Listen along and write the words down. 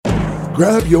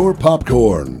Grab your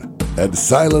popcorn and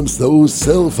silence those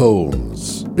cell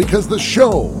phones because the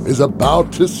show is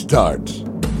about to start.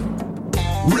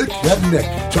 Rick and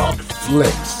Nick Talk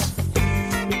Flicks.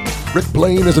 Rick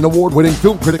Blaine is an award-winning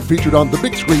film critic featured on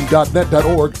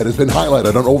thebigscreen.net.org and has been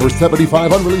highlighted on over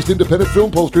 75 unreleased independent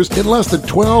film posters in less than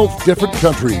 12 different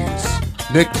countries.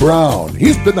 Nick Brown,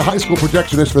 he's been the high school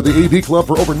projectionist for the AV Club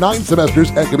for over 9 semesters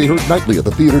and can be heard nightly at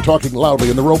the theater talking loudly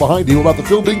in the row behind you about the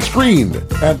film being screened.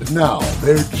 And now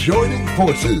they're joining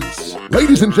forces.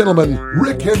 Ladies and gentlemen,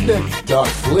 Rick and Nick Talk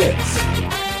Flicks.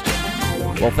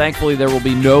 Well, thankfully there will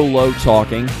be no low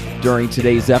talking during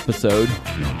today's episode.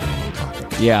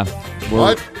 Yeah,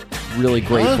 we're really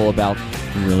grateful about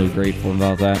that. Really grateful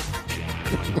about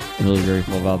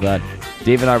that.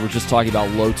 Dave and I were just talking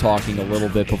about low talking a little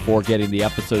bit before getting the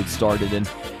episode started, and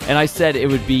I said it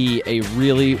would be a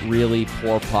really, really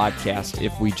poor podcast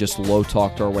if we just low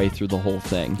talked our way through the whole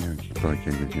thing. Yeah, you probably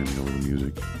can't hear me over the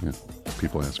music. Yeah.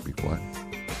 People ask me what.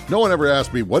 No one ever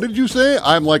asked me, what did you say?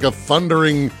 I'm like a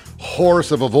thundering horse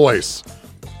of a voice.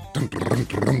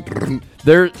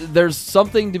 There's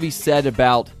something to be said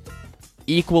about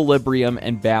equilibrium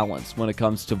and balance when it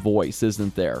comes to voice,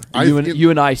 isn't there? You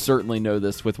and I certainly know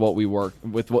this with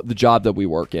the job that we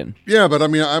work in. Yeah, but I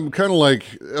mean, I'm kind of like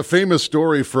a famous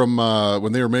story from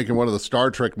when they were making one of the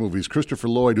Star Trek movies. Christopher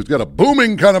Lloyd, who's got a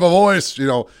booming kind of a voice,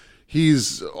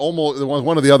 he's almost,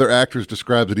 one of the other actors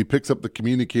describes it, he picks up the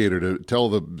communicator to tell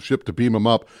the ship to beam him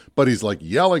up, but he's like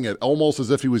yelling it almost as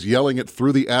if he was yelling it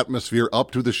through the atmosphere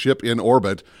up to the ship in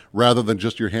orbit rather than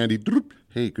just your handy,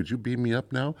 hey, could you beam me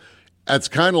up now? It's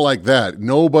kind of like that.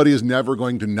 Nobody is never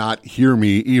going to not hear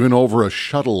me, even over a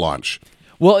shuttle launch.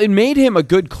 Well, it made him a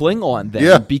good Klingon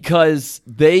then, because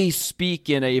they speak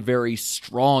in a very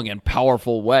strong and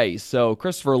powerful way. So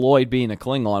Christopher Lloyd being a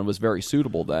Klingon was very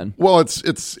suitable then. Well,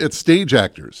 it's stage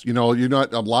actors. A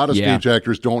lot of stage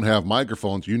actors don't have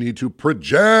microphones. You need to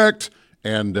project,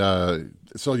 and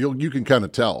so you can kind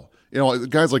of tell.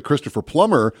 Guys like Christopher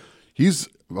Plummer, he's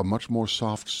a much more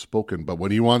soft-spoken, but when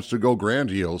he wants to go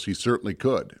grandiose, he certainly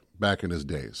could back in his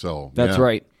day. So that's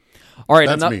right. All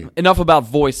right, enough about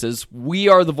voices. We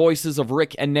are the voices of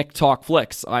Rick and Nick Talk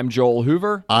Flicks. I'm Joel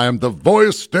Hoover. I am the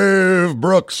voice, Dave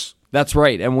Brooks. That's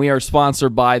right, and we are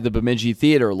sponsored by the Bemidji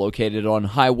Theater, located on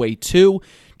Highway 2,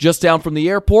 just down from the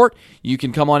airport. You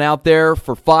can come on out there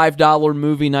for $5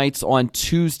 movie nights on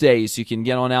Tuesdays. You can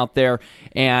get on out there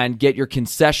and get your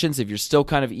concessions. If you're still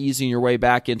kind of easing your way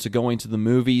back into going to the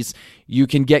movies, you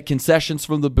can get concessions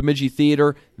from the Bemidji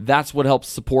Theater. That's what helps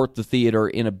support the theater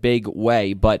in a big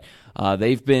way. But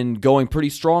they've been going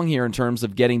pretty strong here in terms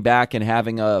of getting back and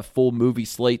having a full movie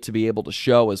slate to be able to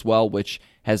show as well, which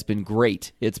has been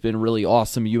great. It's been really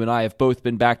awesome. You and I have both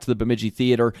been back to the Bemidji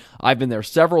Theater. I've been there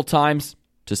several times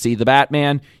to see the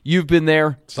Batman. You've been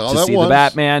there to see the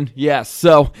Batman. Yes,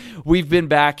 so we've been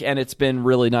back, and it's been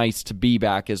really nice to be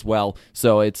back as well.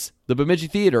 So it's the Bemidji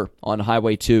Theater on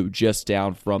Highway 2, just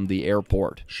down from the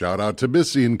airport. Shout out to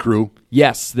Missy and crew.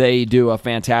 Yes, they do a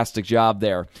fantastic job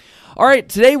there. All right,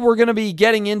 today we're going to be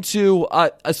getting into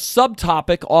a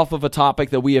subtopic off of a topic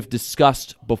that we have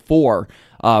discussed before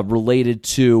related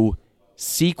to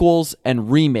sequels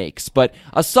and remakes, but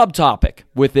a subtopic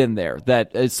within there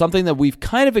that is something that we've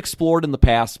kind of explored in the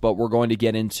past, but we're going to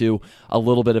get into a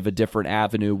little bit of a different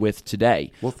avenue with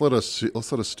today. Let's let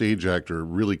a stage actor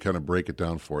really kind of break it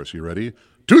down for us. You ready?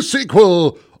 To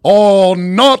sequel or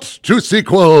not to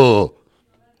sequel,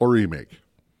 or remake,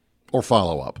 or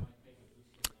follow up.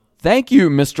 Thank you,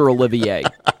 Mr. Olivier.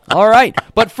 All right.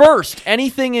 But first,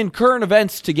 anything in current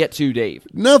events to get to, Dave?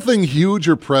 Nothing huge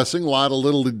or pressing. A lot of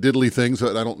little diddly things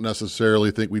that I don't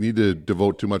necessarily think we need to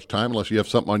devote too much time unless you have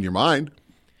something on your mind.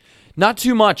 Not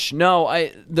too much. No,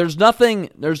 there's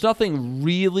nothing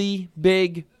really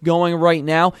big going right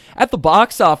now. At the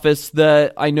box office,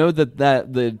 I know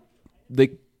that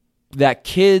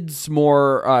kids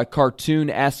more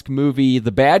cartoon-esque movie,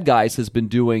 The Bad Guys, has been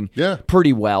doing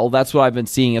pretty well. That's what I've been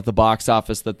seeing at the box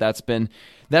office.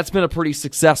 That's been a pretty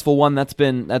successful one. That's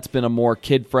been a more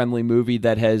kid-friendly movie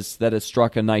that has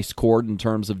struck a nice chord in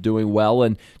terms of doing well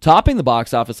and topping the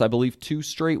box office, I believe, 2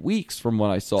 straight weeks from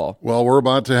what I saw. Well, we're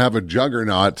about to have a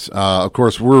juggernaut. Of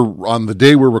course, we're on the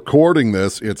day we're recording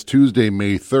this. It's Tuesday,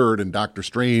 May 3rd, and Doctor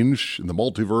Strange in the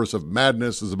Multiverse of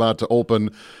Madness is about to open.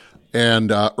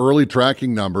 And early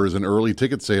tracking numbers and early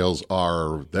ticket sales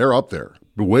they're up there,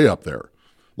 way up there.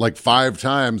 Like 5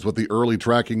 times what the early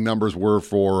tracking numbers were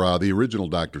for the original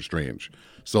Doctor Strange.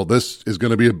 So this is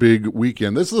going to be a big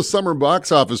weekend. This is a summer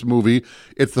box office movie.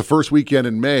 It's the first weekend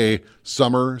in May.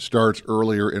 Summer starts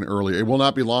earlier and earlier. It will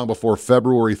not be long before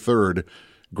February 3rd.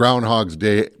 Groundhog's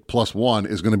Day +1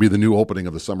 is going to be the new opening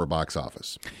of the summer box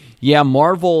office. Yeah,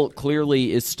 Marvel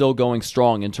clearly is still going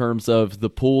strong in terms of the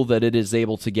pool that it is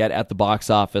able to get at the box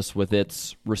office with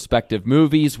its respective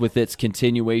movies, with its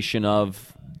continuation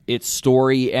of its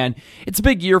story. And it's a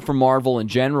big year for Marvel in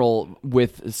general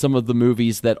with some of the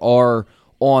movies that are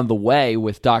on the way,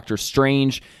 with Doctor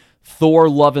Strange. Thor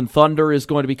Love and Thunder is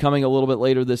going to be coming a little bit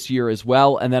later this year as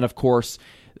well. And then, of course,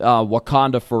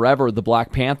 Wakanda Forever, the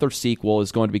Black Panther sequel,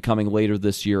 is going to be coming later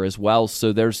this year as well.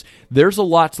 So there's a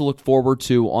lot to look forward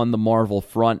to on the Marvel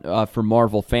front for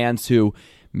Marvel fans who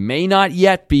may not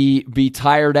yet be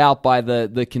tired out by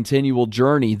the continual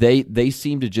journey. They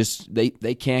seem to just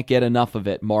they can't get enough of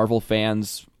it. Marvel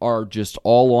fans are just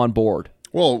all on board.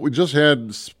 Well, we just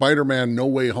had Spider-Man No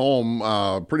Way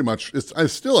Home. Pretty much, it's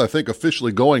still, I think,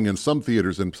 officially going in some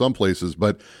theaters in some places,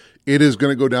 but it is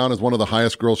going to go down as one of the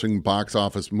highest grossing box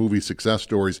office movie success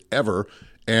stories ever.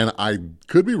 And I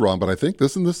could be wrong, but I think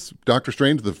this Doctor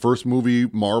Strange, the first movie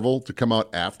Marvel to come out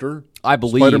after I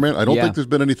believe Spider-Man. I don't think there's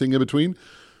been anything in between.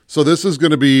 So this is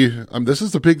going to be, this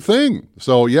is the big thing.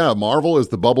 So yeah, Marvel is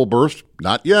the bubble burst.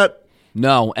 Not yet.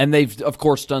 No, and they've, of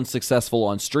course, done successful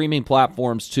on streaming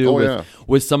platforms, too,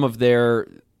 with some of their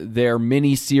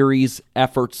mini-series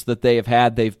efforts that they have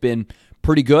had. They've been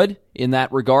pretty good in that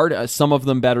regard, some of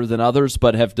them better than others,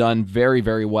 but have done very,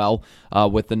 very well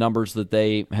with the numbers that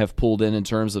they have pulled in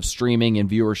terms of streaming and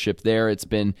viewership there. It's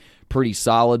been pretty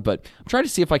solid, but I'm trying to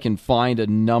see if I can find a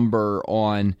number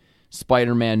on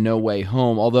Spider-Man No Way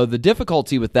Home, although the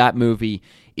difficulty with that movie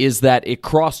is that it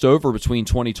crossed over between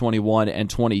 2021 and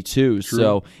 22,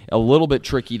 so a little bit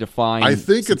tricky to find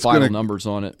final numbers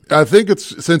on it. I think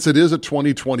since it is a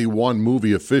 2021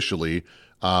 movie officially,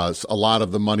 a lot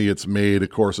of the money it's made, of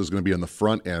course, is going to be on the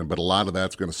front end, but a lot of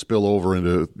that's going to spill over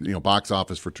into box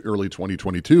office for early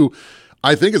 2022.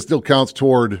 I think it still counts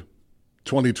toward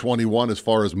 2021 as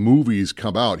far as movies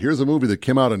come out. Here's a movie that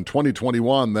came out in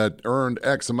 2021 that earned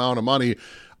X amount of money.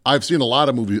 I've seen a lot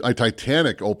of movies.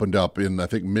 Titanic opened up in, I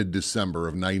think, mid-December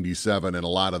of 97, and a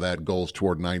lot of that goes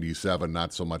toward 97,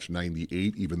 not so much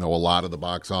 98, even though a lot of the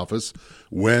box office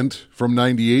went from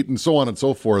 98 and so on and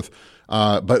so forth.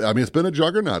 But, I mean, it's been a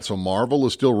juggernaut, so Marvel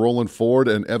is still rolling forward,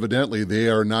 and evidently they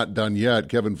are not done yet.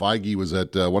 Kevin Feige was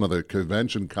at one of the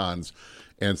convention cons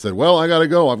and said, well, I got to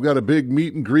go. I've got a big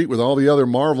meet and greet with all the other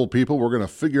Marvel people. We're going to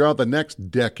figure out the next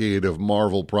decade of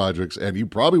Marvel projects, and he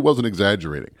probably wasn't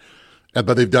exaggerating.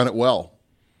 But they've done it well.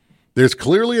 There's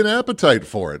clearly an appetite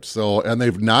for it. So, and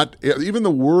they've not, even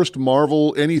the worst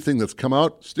Marvel anything that's come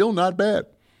out, still not bad.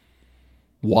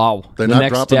 Wow. They're the not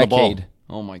next dropping decade. the ball.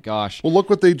 Oh my gosh. Well, look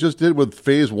what they just did with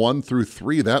phase 1 through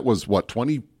 3. That was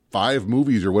 25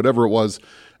 movies or whatever it was,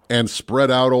 and spread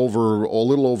out over a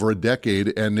little over a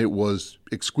decade, and it was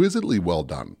exquisitely well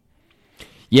done.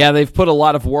 Yeah, they've put a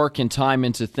lot of work and time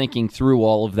into thinking through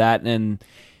all of that, and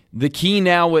the key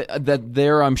now that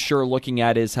they're, I'm sure, looking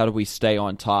at is how do we stay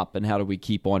on top and how do we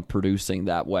keep on producing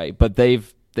that way. But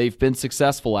they've been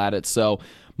successful at it. So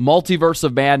Multiverse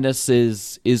of Madness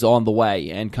is on the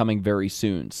way and coming very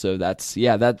soon. So that's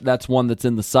one that's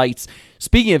in the sights.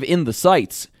 Speaking of in the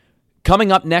sights,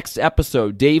 coming up next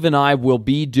episode, Dave and I will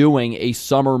be doing a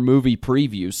summer movie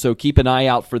preview. So keep an eye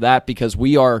out for that because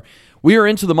we are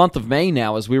into the month of May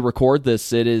now as we record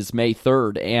this. It is May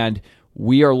 3rd, and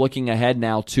we are looking ahead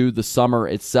now to the summer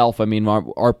itself. I mean,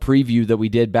 our preview that we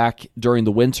did back during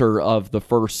the winter of the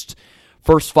first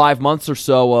 5 months or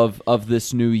so of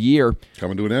this new year.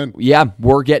 Coming to an end. Yeah,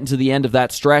 we're getting to the end of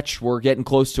that stretch. We're getting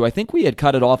close to, I think we had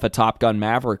cut it off at Top Gun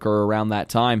Maverick or around that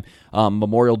time,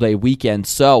 Memorial Day weekend.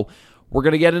 So we're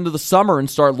going to get into the summer and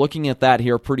start looking at that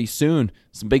here pretty soon.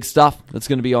 Some big stuff that's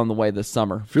going to be on the way this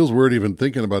summer. Feels weird even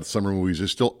thinking about summer movies.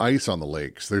 There's still ice on the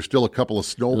lakes. There's still a couple of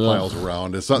snow piles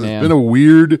around. It's been a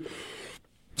weird,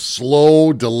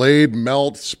 slow, delayed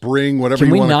melt, spring, whatever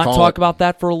you want to call it. Can we not talk about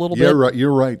that for a little bit? Right.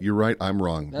 You're right. I'm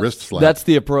wrong. Wrist slap. That's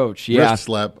the approach, yeah. Wrist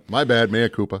slap. My bad. Mea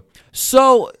culpa.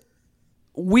 So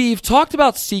we've talked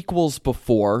about sequels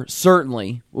before,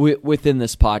 certainly, within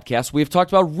this podcast. We've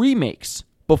talked about remakes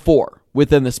before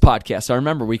within this podcast. I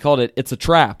remember we called it It's a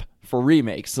Trap for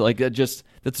remakes. It's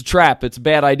a trap. It's a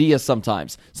bad idea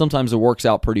sometimes. Sometimes it works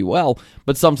out pretty well,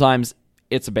 but sometimes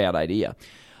it's a bad idea.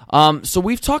 So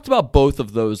we've talked about both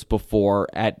of those before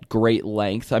at great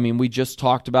length. I mean, we just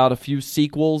talked about a few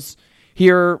sequels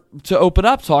here to open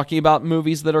up, talking about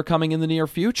movies that are coming in the near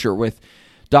future with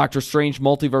Doctor Strange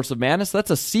Multiverse of Madness.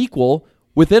 That's a sequel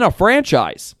within a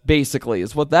franchise, basically,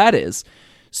 is what that is.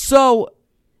 So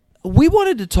we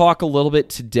wanted to talk a little bit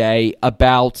today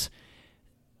about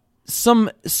some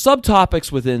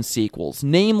subtopics within sequels,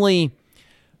 namely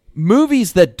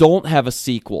movies that don't have a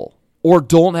sequel or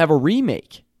don't have a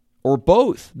remake, or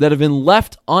both, that have been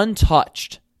left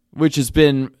untouched, which has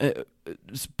been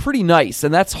pretty nice,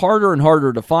 and that's harder and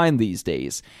harder to find these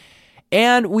days.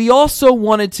 And we also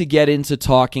wanted to get into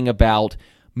talking about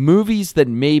movies that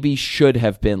maybe should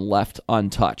have been left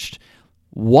untouched.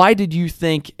 Why did you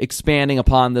think expanding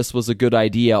upon this was a good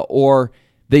idea, or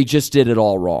they just did it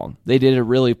all wrong? They did it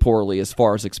really poorly as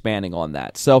far as expanding on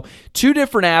that. So 2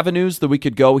 different avenues that we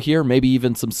could go here, maybe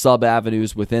even some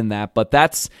sub-avenues within that, but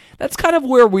that's kind of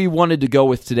where we wanted to go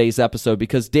with today's episode,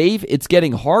 because, Dave, it's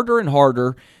getting harder and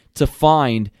harder to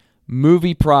find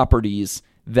movie properties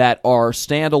that are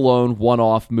standalone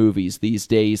one-off movies these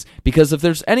days, because if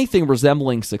there's anything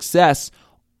resembling success,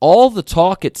 all the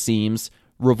talk, it seems,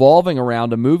 revolving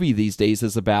around a movie these days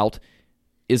is about,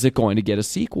 is it going to get a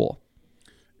sequel?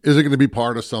 Is it going to be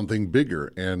part of something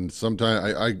bigger? And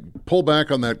sometimes I pull back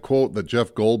on that quote that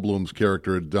Jeff Goldblum's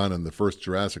character had done in the first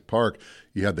Jurassic Park.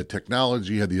 You had the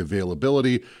technology, you had the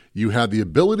availability, you had the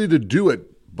ability to do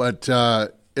it, but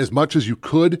as much as you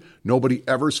could, nobody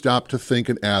ever stopped to think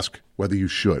and ask whether you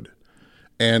should.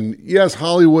 And yes,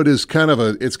 Hollywood is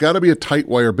it's got to be a tight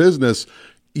wire business.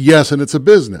 Yes, and it's a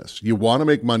business. You want to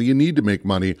make money, you need to make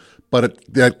money, but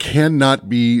that cannot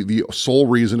be the sole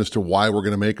reason as to why we're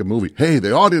going to make a movie. Hey,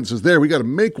 the audience is there. We got to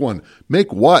make one.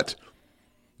 Make what?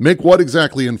 Make what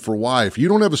exactly and for why? If you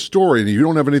don't have a story and you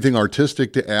don't have anything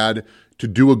artistic to add to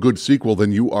do a good sequel,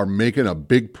 then you are making a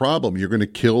big problem. You're going to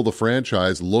kill the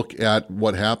franchise. Look at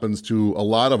what happens to a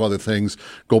lot of other things.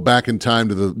 Go back in time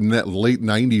to the late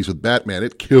 90s with Batman.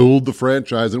 It killed the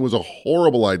franchise. It was a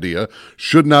horrible idea.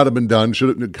 Should not have been done.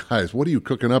 Guys, what are you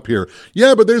cooking up here?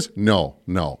 Yeah, but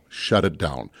no, shut it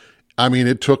down. I mean,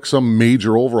 it took some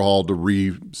major overhaul to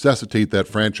resuscitate that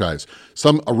franchise.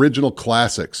 Some original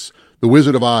classics. The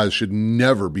Wizard of Oz should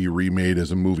never be remade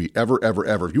as a movie, ever, ever,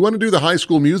 ever. If you want to do the High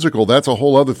School Musical, that's a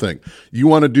whole other thing. You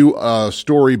want to do a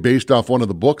story based off one of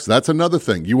the books, that's another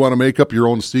thing. You want to make up your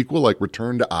own sequel like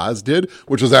Return to Oz did,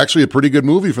 which was actually a pretty good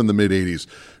movie from the mid-'80s.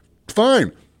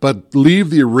 Fine, but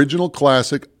leave the original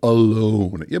classic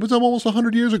alone. It was almost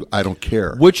 100 years ago. I don't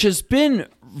care. Which has been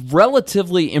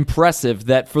relatively impressive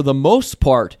that for the most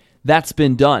part that's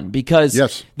been done, because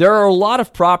there are a lot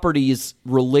of properties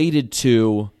related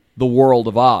to the world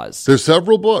of Oz. There's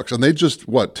several books, and they just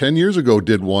 10 years ago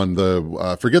did one.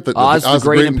 Forget that Oz the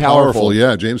Great and Powerful.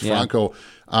 Yeah, James Franco.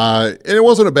 And it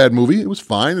wasn't a bad movie. It was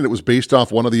fine, and it was based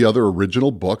off one of the other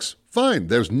original books. Fine.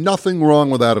 There's nothing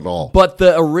wrong with that at all. But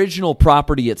the original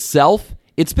property itself,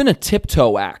 it's been a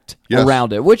tiptoe act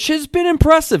around it, which has been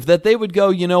impressive that they would go,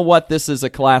 you know what, this is a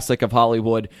classic of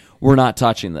Hollywood. We're not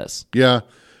touching this. Yeah.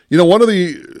 You know, one of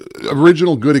the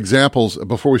original good examples,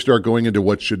 before we start going into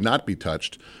what should not be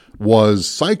touched, was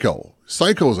Psycho.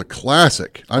 Psycho is a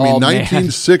classic. I mean,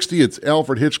 1960, it's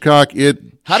Alfred Hitchcock.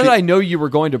 How did I know you were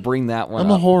going to bring that one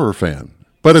I'm a horror fan.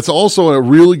 But it's also a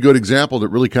really good example that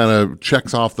really kind of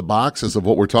checks off the boxes of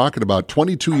what we're talking about.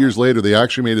 22 years later, they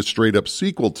actually made a straight-up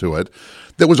sequel to it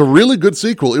that was a really good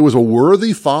sequel. It was a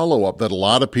worthy follow-up that a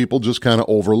lot of people just kind of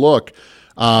overlook.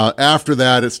 After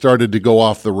that, it started to go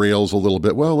off the rails a little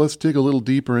bit. Well, let's dig a little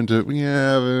deeper into,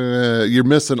 you're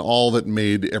missing all that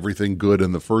made everything good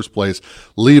in the first place.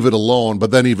 Leave it alone.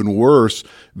 But then even worse,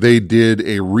 they did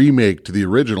a remake to the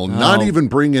original, not even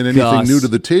bringing anything new to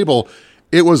the table.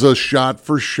 It was a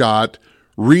shot-for-shot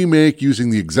remake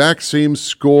using the exact same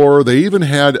score. They even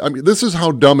had, this is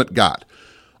how dumb it got.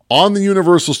 On the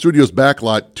Universal Studios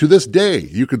backlot, to this day,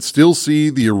 you could still see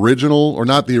the original, or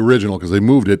not the original because they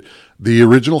moved it, the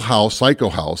original house, Psycho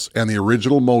House, and the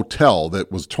original motel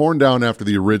that was torn down after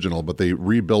the original, but they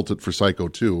rebuilt it for Psycho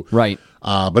 2. Right.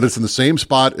 But it's in the same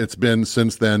spot it's been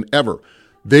since then ever.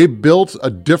 They built a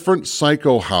different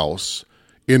Psycho House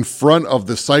in front of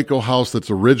the Psycho House that's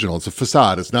original. It's a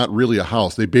facade. It's not really a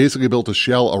house. They basically built a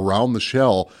shell around the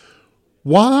shell.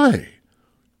 Why?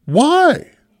 Well,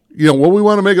 we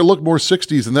want to make it look more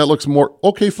 60s, and that looks more,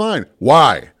 okay, fine.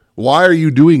 Why? Why are you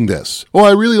doing this? Oh,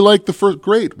 I really like the first,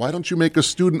 great. Why don't you make a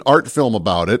student art film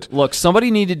about it? Look,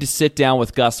 somebody needed to sit down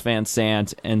with Gus Van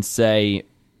Sant and say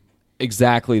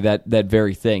exactly that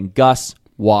very thing. Gus,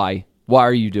 why? Why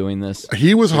are you doing this?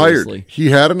 He was hired. He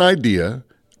had an idea.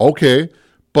 Okay.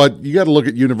 But you got to look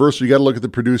at Universal, you got to look at the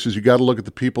producers, you got to look at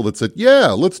the people that said,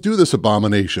 yeah, let's do this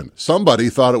abomination. Somebody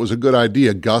thought it was a good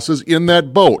idea. Gus is in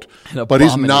that boat, but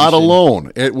he's not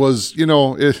alone. It was, I'm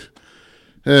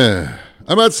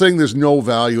not saying there's no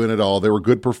value in it all. There were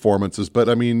good performances, but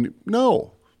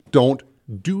no, don't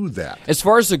do that. As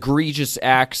far as egregious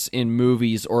acts in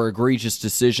movies or egregious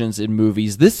decisions in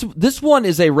movies, this one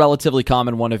is a relatively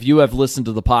common one. If you have listened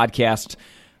to the podcast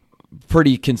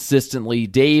pretty consistently.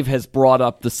 Dave has brought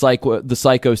up the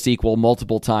Psycho sequel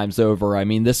multiple times over. I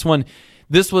mean, this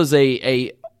was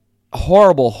a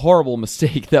horrible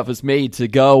mistake that was made to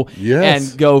go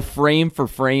and go frame for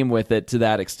frame with it to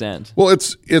that extent. Well,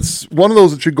 it's one of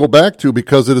those that you go back to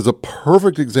because it is a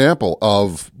perfect example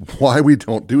of why we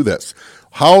don't do this.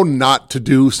 How not to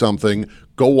do something.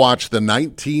 Go watch the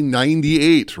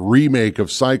 1998 remake of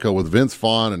Psycho with Vince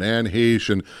Vaughn and Anne Heche.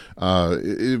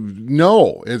 And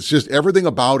no, it's just everything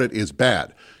about it is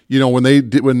bad. You know, when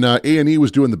A&E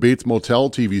was doing the Bates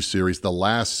Motel TV series, the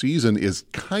last season is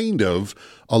kind of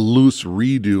a loose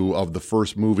redo of the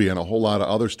first movie and a whole lot of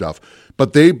other stuff.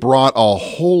 But they brought a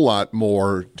whole lot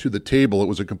more to the table. It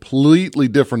was a completely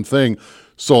different thing.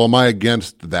 So am I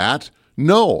against that?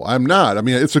 No, I'm not. I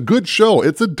mean, it's a good show.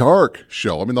 It's a dark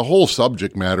show. I mean, the whole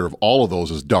subject matter of all of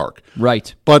those is dark.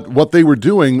 Right. But what they were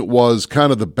doing was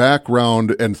kind of the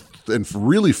background and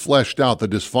really fleshed out the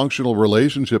dysfunctional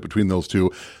relationship between those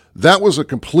two. That was a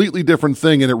completely different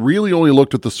thing, and it really only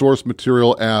looked at the source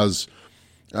material as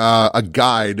a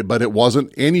guide, but it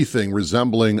wasn't anything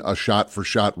resembling a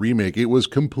shot-for-shot remake. It was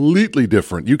completely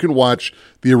different. You can watch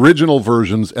the original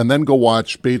versions and then go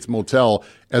watch Bates Motel.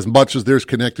 As much as there's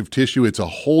connective tissue, it's a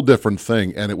whole different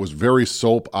thing, and it was very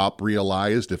soap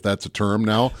opera-ized, if that's a term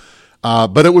now.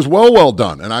 But it was well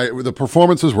done, and the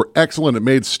performances were excellent. It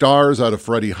made stars out of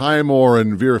Freddie Highmore,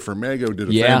 and Vera Farmiga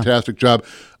did a fantastic job.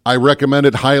 I recommend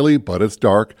it highly, but it's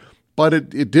dark. But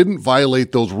it didn't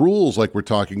violate those rules like we're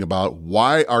talking about.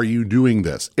 Why are you doing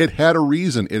this? It had a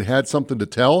reason. It had something to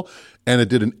tell, and it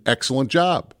did an excellent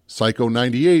job. Psycho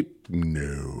 98,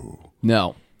 no.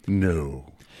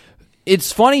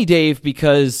 It's funny, Dave,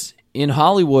 because in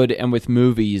Hollywood and with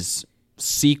movies,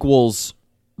 sequels,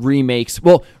 remakes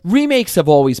have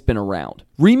always been around.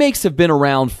 Remakes have been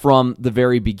around from the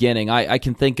very beginning. I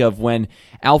can think of when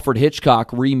Alfred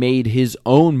Hitchcock remade his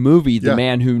own movie, The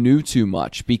Man Who Knew Too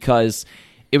Much, because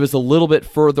it was a little bit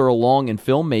further along in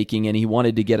filmmaking and he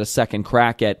wanted to get a second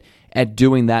crack at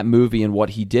doing that movie and what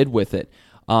he did with it.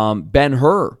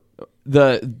 Ben-Hur,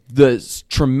 the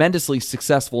tremendously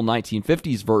successful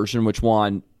 1950s version, which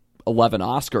won 11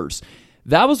 Oscars,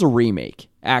 that was a remake,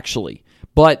 actually.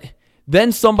 But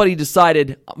then somebody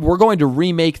decided, we're going to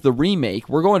remake the remake.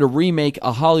 We're going to remake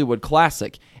a Hollywood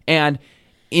classic. And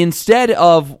instead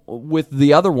of with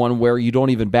the other one where you don't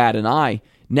even bat an eye,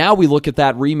 now we look at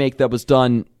that remake that was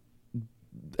done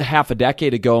half a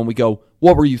decade ago and we go,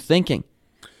 what were you thinking?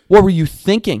 What were you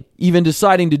thinking even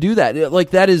deciding to do that? Like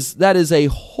that is a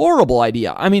horrible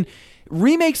idea. I mean,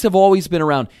 remakes have always been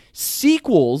around.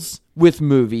 Sequels with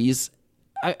movies,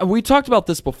 we talked about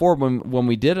this before when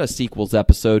we did a sequels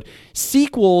episode.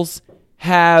 Sequels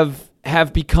have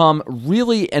become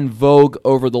really in vogue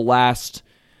over the last,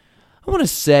 I want to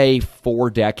say, 4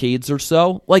 decades or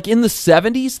so. Like in the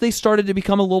 70s, they started to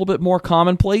become a little bit more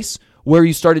commonplace, where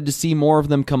you started to see more of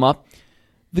them come up.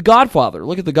 The Godfather.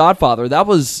 Look at The Godfather. That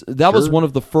was one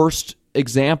of the first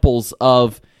examples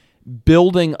of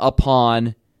building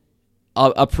upon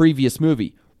a previous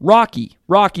movie. Rocky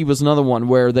was another one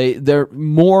where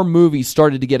more movies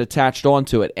started to get attached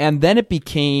onto it, and then it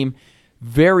became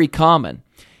very common.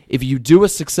 If you do a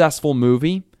successful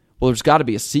movie, well, there's got to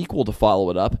be a sequel to follow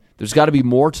it up. There's got to be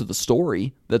more to the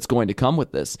story that's going to come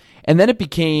with this, and then it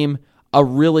became a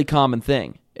really common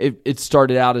thing. It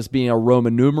started out as being a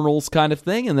Roman numerals kind of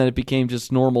thing, and then it became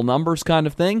just normal numbers kind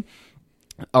of thing,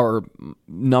 or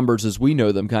numbers as we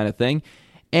know them kind of thing,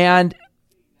 and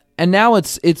now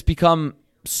it's become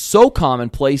so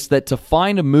commonplace that to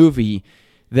find a movie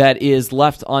that is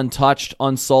left untouched,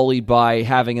 unsullied by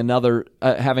having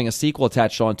a sequel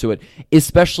attached onto it,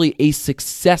 especially a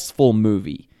successful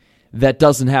movie that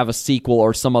doesn't have a sequel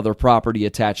or some other property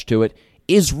attached to it,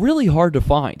 is really hard to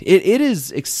find. It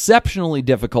is exceptionally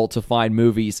difficult to find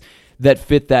movies that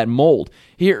fit that mold.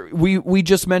 Here, we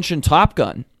just mentioned Top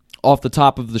Gun off the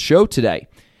top of the show today.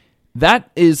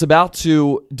 That is about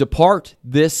to depart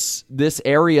this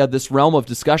area, this realm of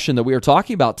discussion that we are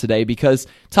talking about today, because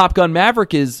Top Gun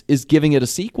Maverick is giving it a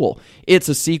sequel. It's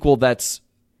a sequel that's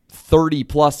 30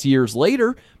 plus years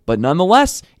later, but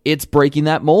nonetheless, it's breaking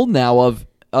that mold now of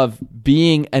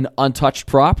being an untouched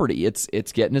property.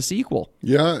 It's getting a sequel.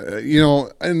 Yeah,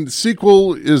 and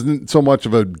sequel isn't so much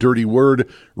of a dirty word.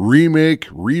 Remake,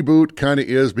 reboot kind of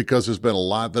is, because there's been a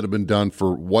lot that have been done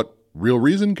for what Real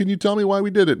reason? Can you tell me why we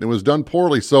did it? And it was done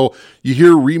poorly. So you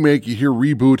hear remake, you hear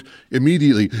reboot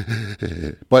immediately.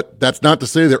 But that's not to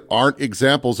say there aren't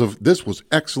examples of this was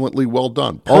excellently well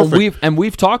done. Perfect.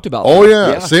 We've talked about Oh, that.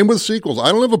 yeah. Same with sequels.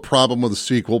 I don't have a problem with a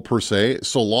sequel per se,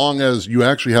 so long as you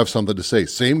actually have something to say.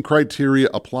 Same criteria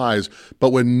applies.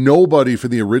 But when nobody for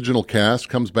the original cast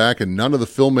comes back and none of the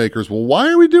filmmakers, well, why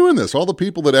are we doing this? All the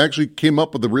people that actually came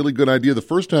up with a really good idea the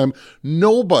first time,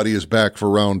 nobody is back for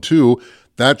round two.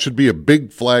 That should be a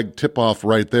big flag tip-off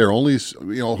right there. Only,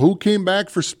 who came back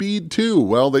for Speed 2?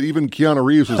 Well, that even Keanu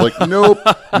Reeves was like,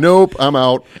 nope, I'm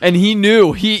out. And he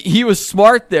knew. He was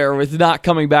smart there with not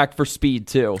coming back for Speed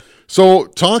 2. So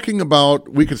talking about,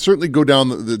 we could certainly go down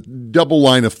the double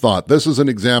line of thought. This is an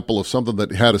example of something that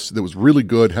that was really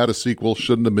good, had a sequel,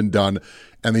 shouldn't have been done.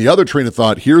 And the other train of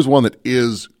thought, here's one that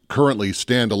is currently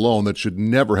standalone that should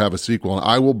never have a sequel, and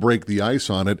I will break the ice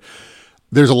on it.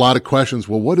 There's a lot of questions.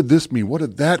 Well, what did this mean? What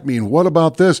did that mean? What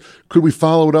about this? Could we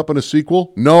follow it up in a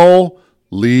sequel? No.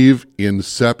 Leave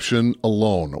Inception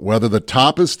alone. Whether the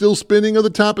top is still spinning or the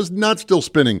top is not still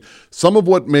spinning. Some of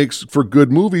what makes for good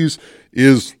movies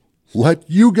is let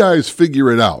you guys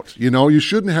figure it out. You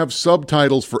shouldn't have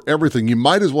subtitles for everything. You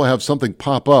might as well have something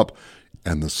pop up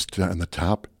and the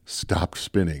top stopped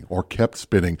spinning or kept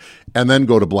spinning and then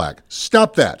go to black.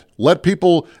 Stop that. Let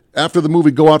people, after the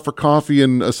movie, go out for coffee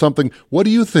and something. What do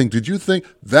you think? Did you think?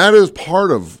 That is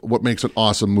part of what makes an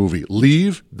awesome movie.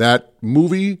 Leave that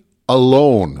movie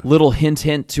alone. Little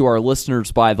hint to our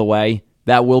listeners, by the way,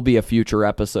 that will be a future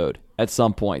episode at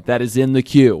some point. That is in the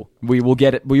queue. We will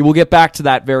get back to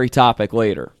that very topic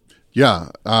later. Yeah.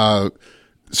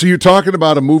 So you're talking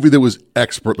about a movie that was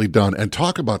expertly done, and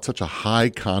talk about such a high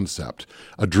concept,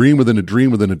 a dream within a dream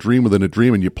within a dream within a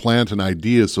dream, and you plant an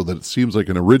idea so that it seems like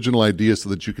an original idea so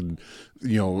that you can,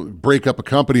 break up a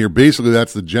company, or basically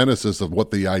that's the genesis of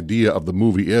what the idea of the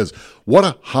movie is. What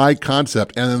a high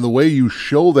concept. And then the way you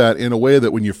show that in a way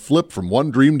that when you flip from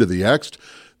one dream to the next,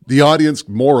 the audience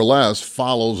more or less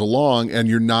follows along and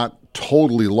you're not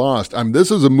totally lost. I mean,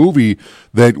 this is a movie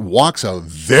that walks a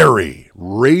very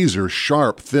razor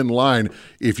sharp, thin line.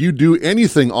 If you do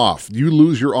anything off, you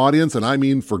lose your audience, and I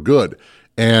mean for good,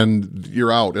 and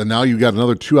you're out. And now you got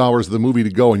another 2 hours of the movie to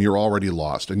go, and you're already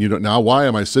lost. And now why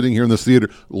am I sitting here in this theater?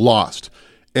 Lost.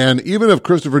 And even if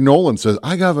Christopher Nolan says,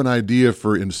 I have an idea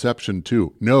for Inception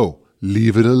 2, no,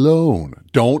 leave it alone.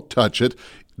 Don't touch it.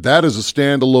 That is a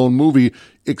standalone movie.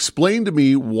 Explain to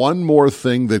me one more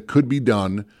thing that could be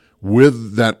done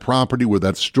with that property, with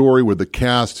that story, with the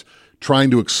cast,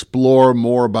 trying to explore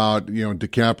more about,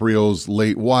 DiCaprio's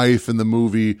late wife in the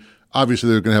movie. Obviously,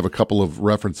 they're going to have a couple of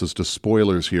references to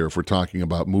spoilers here if we're talking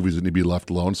about movies that need to be left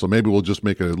alone. So maybe we'll just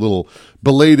make a little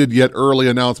belated yet early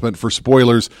announcement for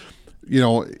spoilers.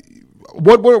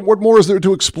 What more is there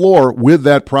to explore with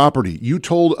that property? You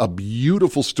told a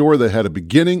beautiful story that had a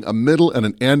beginning, a middle, and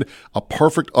an end, a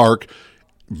perfect arc.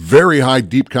 Very high,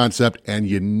 deep concept, and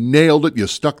you nailed it. You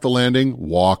stuck the landing.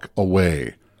 Walk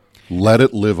away. Let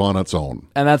it live on its own.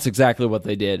 And that's exactly what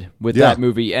they did with that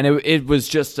movie. And it was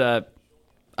just a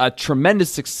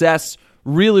tremendous success.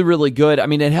 Really, really good. I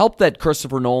mean, it helped that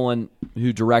Christopher Nolan,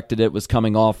 who directed it, was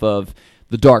coming off of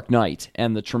The Dark Knight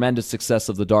and the tremendous success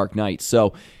of The Dark Knight.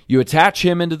 So you attach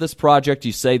him into this project.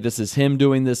 You say this is him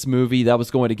doing this movie. That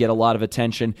was going to get a lot of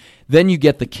attention. Then you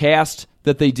get the cast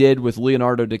that they did with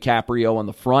Leonardo DiCaprio on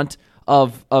the front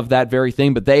of that very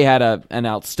thing, but they had an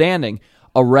outstanding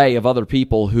array of other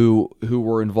people who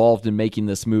were involved in making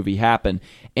this movie happen,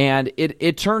 and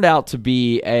it turned out to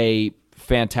be a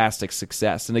fantastic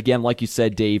success. And again, like you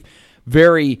said, Dave,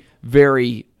 very,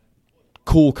 very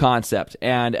cool concept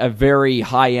and a very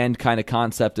high-end kind of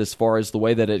concept as far as the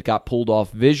way that it got pulled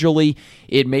off visually.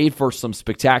 It made for some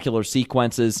spectacular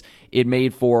sequences. It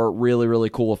made for really, really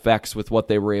cool effects with what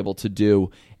they were able to do,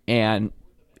 and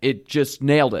it just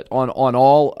nailed it on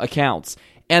all accounts.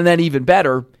 And then even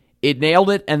better, it nailed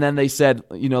it, and then they said,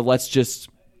 let's just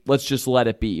let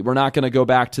it be. We're not going to go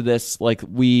back to this. Like,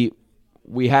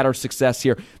 we had our success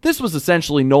here. This was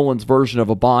essentially Nolan's version of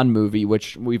a Bond movie,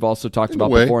 which we've also talked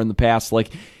about before in the past. Like,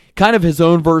 kind of his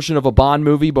own version of a Bond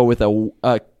movie, but with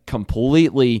a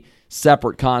completely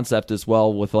separate concept as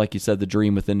well, with, like you said, the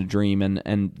dream within a dream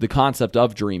and the concept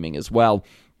of dreaming as well.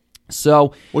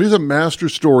 So, well, he's a master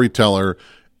storyteller.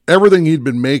 Everything he'd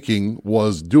been making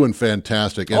was doing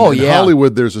fantastic. And in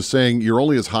Hollywood, there's a saying, you're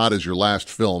only as hot as your last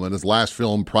film. And his last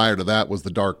film prior to that was The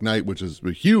Dark Knight, which is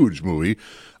a huge movie.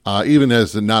 Even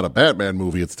as not a Batman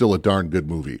movie, it's still a darn good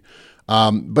movie.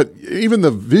 But even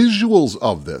the visuals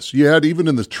of this, you had even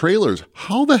in the trailers,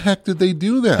 how the heck did they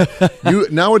do that?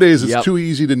 Nowadays, it's too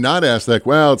easy to not ask that,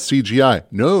 well, it's CGI.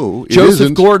 No, it Joseph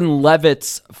isn't.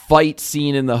 Gordon-Levitt's fight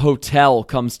scene in the hotel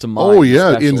comes to mind. Oh,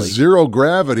 yeah, especially. in zero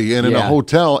gravity and in a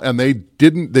hotel, and they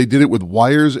did it with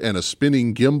wires and a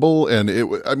spinning gimbal, and it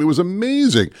was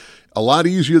amazing. A lot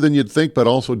easier than you'd think, but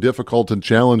also difficult and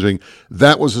challenging.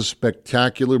 That was a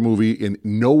spectacular movie in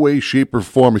no way, shape, or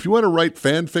form. If you want to write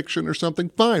fan fiction or something,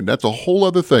 fine. That's a whole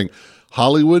other thing.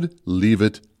 Hollywood, leave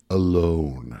it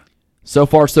alone. So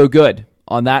far, so good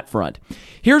on that front.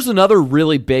 Here's another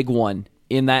really big one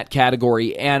in that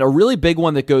category, and a really big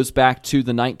one that goes back to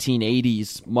the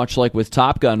 1980s, much like with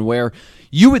Top Gun, where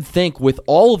you would think with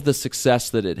all of the success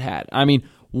that it had, I mean,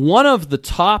 one of the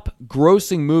top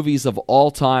grossing movies of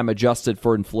all time adjusted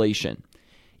for inflation,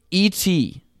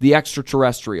 E.T., the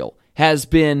Extraterrestrial, has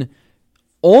been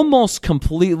almost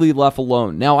completely left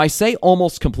alone. Now, I say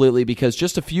almost completely because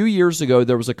just a few years ago,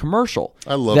 there was a commercial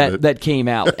that came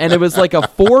out. And it was like a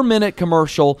 4-minute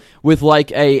commercial with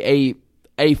like a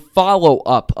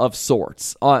follow-up of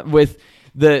sorts with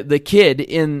the kid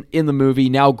in the movie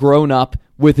now grown up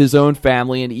with his own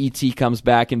family, and E.T. comes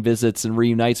back and visits and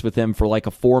reunites with him for like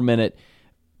a 4-minute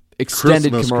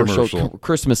extended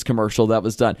Christmas commercial that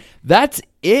was done. That's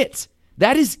it.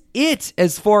 That is it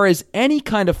as far as any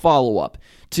kind of follow-up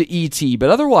to E.T.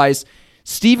 But otherwise,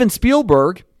 Steven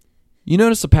Spielberg, you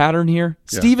notice a pattern here?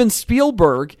 Yeah. Steven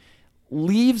Spielberg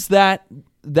leaves that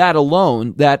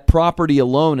alone, that property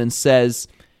alone, and says,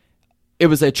 it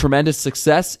was a tremendous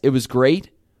success. It was great.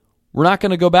 We're not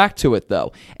going to go back to it,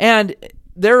 though. And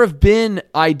there have been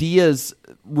ideas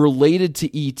related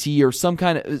to E.T. or some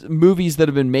kind of movies that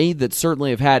have been made that certainly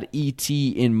have had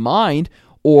E.T. in mind,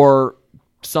 or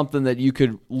something that you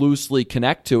could loosely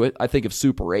connect to it. I think of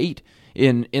Super 8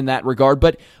 in that regard,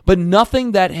 but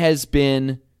nothing that has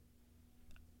been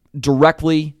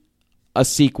directly a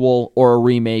sequel or a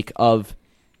remake of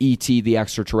E.T. the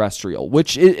Extraterrestrial,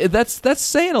 which that's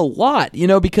saying a lot,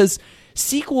 because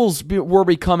sequels were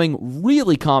becoming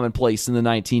really commonplace in the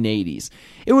 1980s.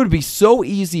 It would be so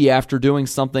easy after doing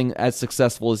something as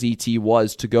successful as E.T.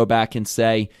 was to go back and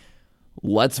say,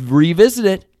 let's revisit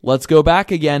it. Let's go back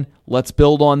again. Let's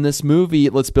build on this movie.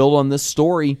 Let's build on this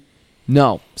story.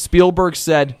 No. Spielberg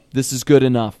said, this is good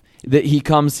enough. That he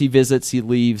comes, he visits, he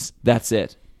leaves. That's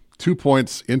it. 2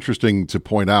 points interesting to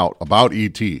point out about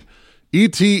E.T.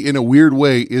 E.T. in a weird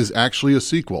way is actually a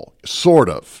sequel, sort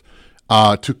of.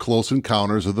 To Close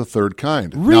Encounters of the Third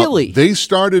Kind. Really? Now, they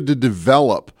started to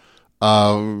develop,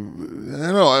 I don't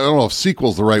know if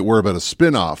sequel's the right word, but a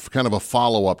spin-off, kind of a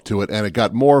follow-up to it, and it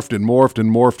got morphed and morphed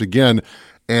and morphed again,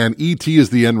 and E.T. is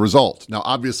the end result. Now,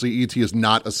 obviously, E.T. is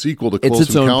not a sequel to Close Encounters.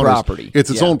 It's its own property. It's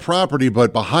its own property,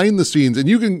 but behind the scenes, and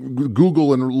you can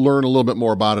Google and learn a little bit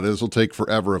more about it. This will take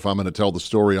forever if I'm going to tell the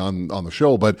story on the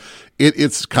show, but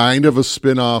it's kind of a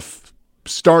spin-off,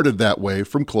 started that way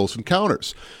from Close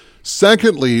Encounters.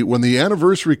 Secondly, when the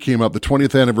anniversary came up, the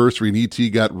 20th anniversary, and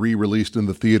E.T. got re-released in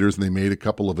the theaters and they made a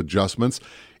couple of adjustments,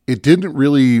 it didn't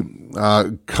really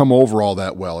come over all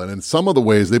that well. And in some of the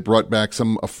ways, they brought back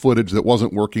some footage that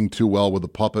wasn't working too well with the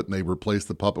puppet, and they replaced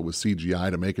the puppet with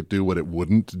CGI to make it do what it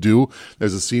wouldn't do.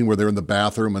 There's a scene where they're in the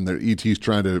bathroom and E.T.'s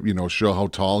trying to, show how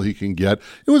tall he can get.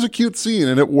 It was a cute scene,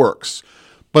 and it works.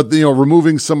 But,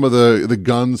 removing some of the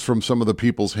guns from some of the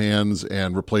people's hands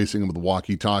and replacing them with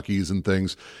walkie-talkies and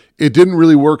things, it didn't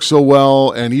really work so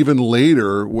well. And even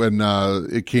later, when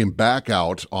it came back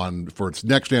out for its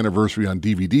next anniversary on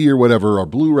DVD or whatever, or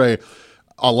Blu-ray,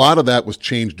 a lot of that was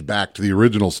changed back to the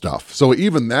original stuff. So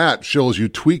even that shows you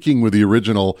tweaking with the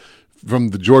original from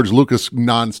the George Lucas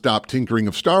nonstop tinkering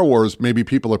of Star Wars. Maybe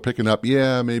people are picking up,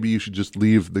 maybe you should just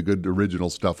leave the good original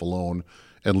stuff alone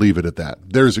and leave it at that.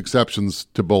 There's exceptions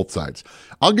to both sides.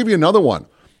 I'll give you another one.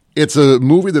 It's a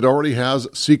movie that already has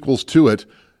sequels to it,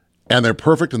 and they're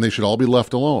perfect, and they should all be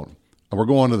left alone. And we're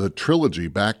going to the trilogy,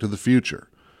 Back to the Future.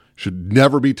 Should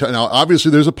never be... Now,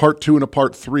 obviously, there's a part 2 and a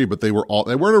part 3, but they weren't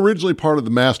originally part of the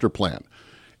master plan.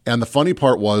 And the funny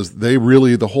part was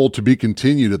the whole to be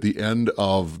continued at the end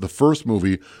of the first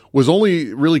movie was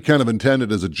only really kind of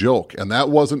intended as a joke. And that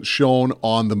wasn't shown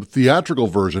on the theatrical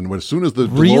version. When as soon as the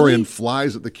DeLorean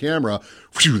flies at the camera,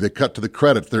 they cut to the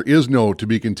credits. There is no to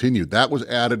be continued. That was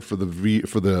added for the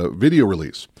video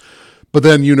release. But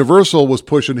then Universal was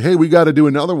pushing, hey, we got to do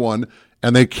another one.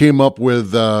 And they came up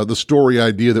with the story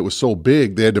idea that was so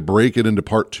big, they had to break it into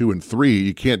part 2 and 3.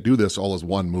 You can't do this all as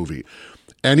one movie.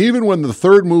 And even when the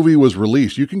third movie was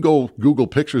released, you can go Google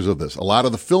pictures of this. A lot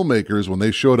of the filmmakers, when they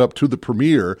showed up to the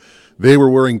premiere, they were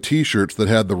wearing T-shirts that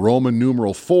had the Roman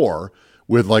numeral 4,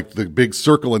 with like the big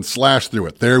circle and slash through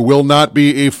it. There will not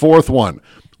be a fourth one.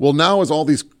 Well, now as all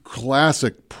these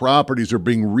classic properties are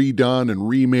being redone and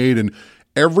remade, and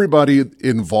everybody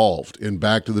involved in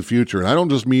Back to the Future, and I don't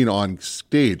just mean on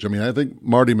stage. I mean, I think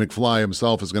Marty McFly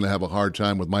himself is going to have a hard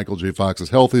time with Michael J. Fox's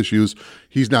health issues.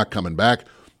 He's not coming back.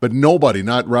 But nobody,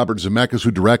 not Robert Zemeckis, who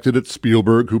directed it,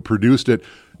 Spielberg, who produced it,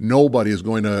 nobody is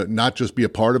going to not just be a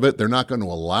part of it. They're not going to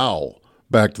allow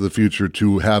Back to the Future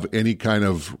to have any kind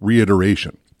of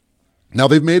reiteration. Now,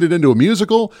 they've made it into a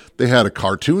musical. They had a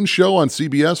cartoon show on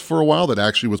CBS for a while that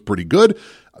actually was pretty good.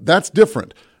 That's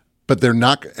different. But they're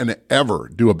not going to ever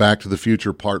do a Back to the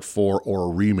Future Part 4 or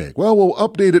a remake. Well, we'll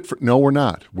update it. No, we're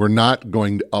not. We're not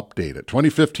going to update it.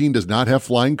 2015 does not have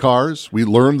flying cars. We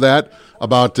learned that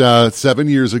about 7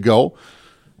 years ago.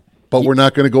 But we're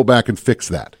not going to go back and fix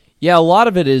that. Yeah, a lot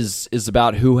of it is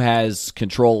about who has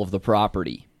control of the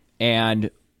property. And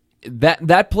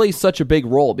that plays such a big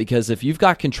role, because if you've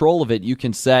got control of it, you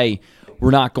can say,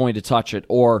 we're not going to touch it,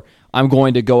 or I'm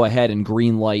going to go ahead and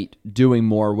greenlight doing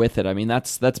more with it. I mean,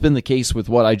 that's been the case with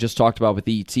what I just talked about with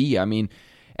E.T. I mean,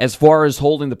 as far as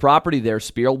holding the property there,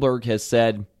 Spielberg has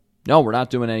said, no, we're not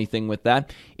doing anything with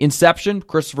that. Inception,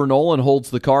 Christopher Nolan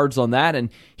holds the cards on that, and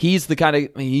he's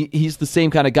the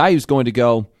same kind of guy who's going to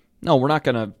go, no, we're not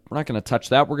going to touch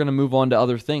that. We're going to move on to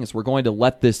other things. We're going to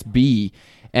let this be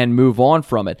and move on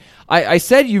from it. I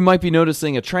said you might be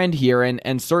noticing a trend here,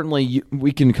 and certainly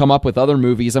we can come up with other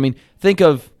movies. I mean, think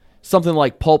of something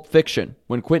like Pulp Fiction,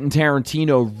 when Quentin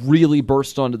Tarantino really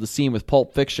burst onto the scene with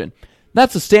Pulp Fiction.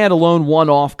 That's a standalone,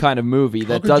 one-off kind of movie.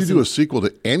 How could you do a sequel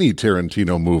to any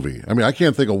Tarantino movie? I mean, I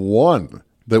can't think of one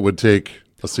that would take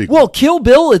a sequel. Well, Kill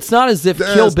Bill, it's not as if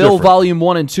Kill Bill different. Volume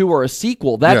 1 and 2 are a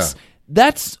sequel.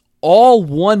 That's all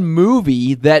one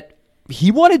movie that he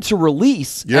wanted to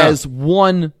release as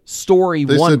one story,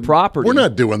 one said, property. We're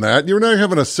not doing that. You're not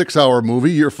having a 6-hour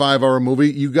movie, your 5-hour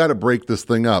movie. You got to break this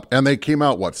thing up. And they came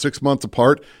out, 6 months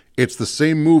apart? It's the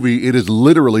same movie. It is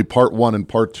literally part 1 and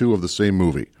part 2 of the same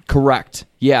movie. Correct.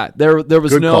 Yeah, there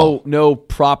was no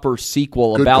proper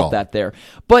sequel about that there.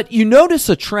 But you notice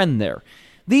a trend there.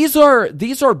 These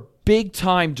are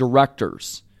big-time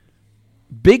directors.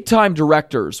 Big-time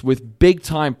directors with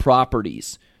big-time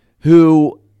properties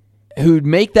who'd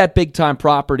make that big-time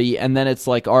property, and then it's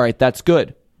like, all right, that's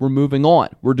good. We're moving on.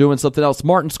 We're doing something else.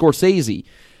 Martin Scorsese,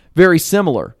 very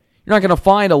similar. You're not going to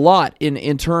find a lot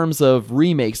in terms of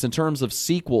remakes, in terms of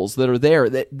sequels that are there.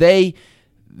 That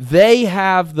they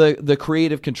have the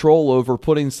creative control over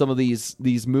putting some of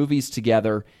these movies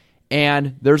together,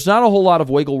 and there's not a whole lot of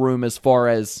wiggle room as far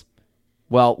as,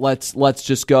 well, let's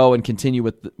just go and continue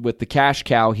with the cash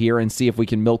cow here and see if we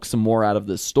can milk some more out of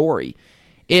this story.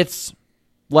 It's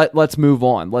let's move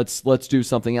on. Let's do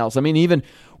something else. I mean, even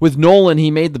with Nolan,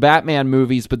 he made the Batman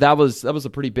movies, but that was a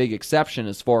pretty big exception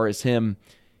as far as him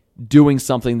doing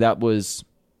something that was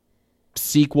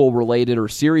sequel related or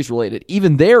series related.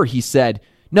 Even there, he said,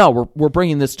 "No, we're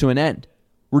bringing this to an end.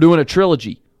 We're doing a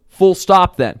trilogy. Full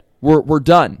stop. Then we're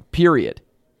done. Period."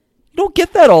 You don't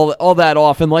get that all that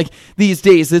often. Like these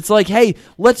days, it's like, hey,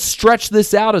 let's stretch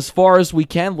this out as far as we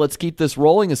can. Let's keep this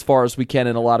rolling as far as we can.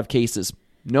 In a lot of cases,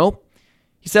 nope.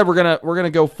 He said we're gonna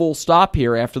go full stop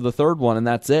here after the third one, and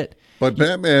that's it. But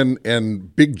Batman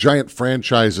and big giant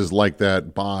franchises like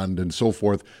that, Bond and so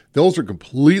forth, those are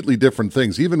completely different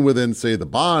things. Even within, say, the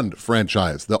Bond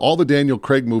franchise, all the Daniel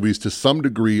Craig movies to some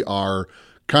degree are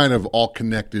kind of all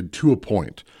connected to a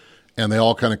point, and they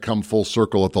all kind of come full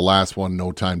circle at the last one,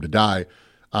 No Time to Die.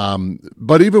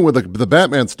 But even with the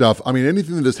Batman stuff, I mean,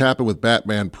 anything that has happened with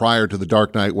Batman prior to The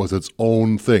Dark Knight was its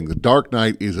own thing. The Dark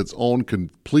Knight is its own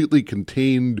completely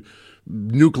contained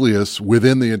nucleus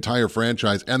within the entire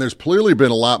franchise, and there's clearly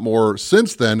been a lot more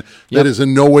since then that is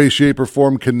in no way, shape, or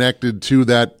form connected to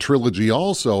that trilogy.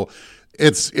 Also,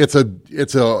 it's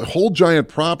a whole giant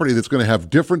property that's going to have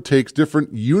different takes,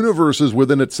 different universes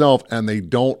within itself, and they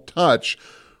don't touch.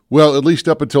 Well, at least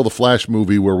up until the Flash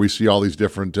movie, where we see all these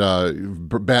different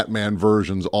Batman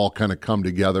versions all kind of come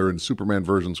together and Superman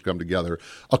versions come together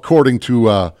according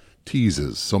to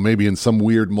teases. So maybe in some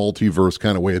weird multiverse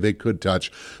kind of way they could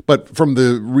touch. But from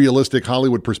the realistic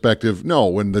Hollywood perspective, no,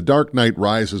 when The Dark Knight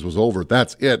Rises was over,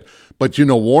 that's it. But,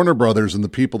 Warner Brothers and the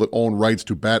people that own rights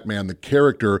to Batman, the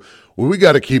character, well, we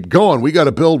got to keep going. We got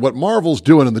to build what Marvel's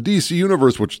doing in the DC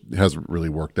universe, which hasn't really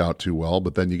worked out too well.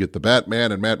 But then you get the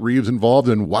Batman and Matt Reeves involved,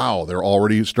 and wow, they're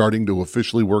already starting to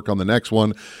officially work on the next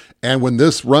one. And when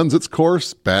this runs its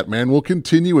course, Batman will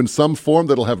continue in some form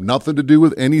that'll have nothing to do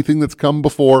with anything that's come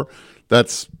before.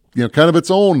 That's, kind of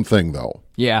its own thing, though.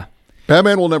 Yeah.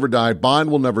 Batman will never die.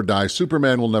 Bond will never die.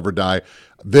 Superman will never die.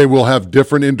 They will have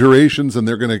different iterations, and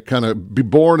they're going to kind of be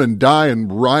born and die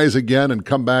and rise again and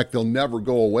come back. They'll never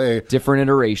go away. Different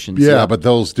iterations. Yeah, but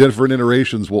those different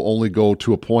iterations will only go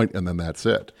to a point, and then that's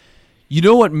it. You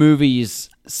know what movies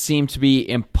seem to be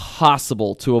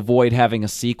impossible to avoid having a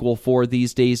sequel for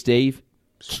these days, Dave?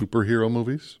 Superhero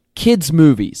movies? Kids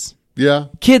movies. Yeah.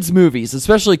 Kids movies,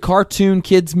 especially cartoon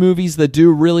kids movies that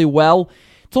do really well.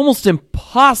 It's almost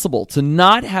impossible to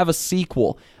not have a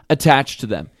sequel attached to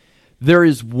them. There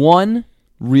is one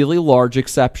really large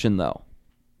exception, though.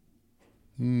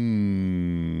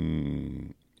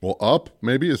 Well, Up,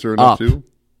 maybe? Is there enough too?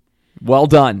 Well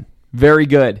done. Very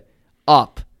good.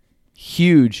 Up.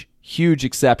 Huge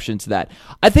exception to that.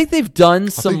 I think they've done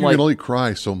some you can only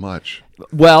cry so much.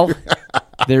 Well,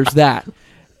 there's that.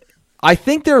 I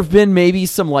think there have been maybe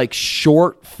some like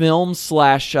short film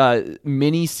 /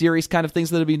 mini series kind of things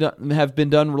that have been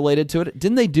done related to it.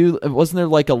 Didn't they do? Wasn't there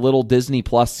like a little Disney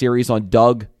Plus series on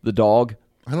Doug the dog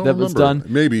I don't that remember. was done?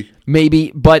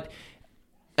 Maybe. But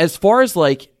as far as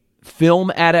like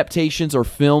film adaptations or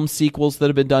film sequels that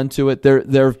have been done to it,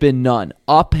 there have been none.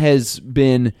 Up has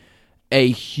been a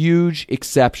huge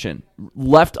exception,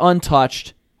 left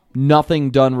untouched.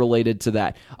 Nothing done related to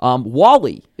that.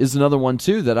 WALL-E is another one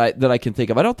too that I can think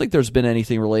of. I don't think there's been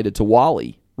anything related to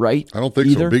WALL-E, right? I don't think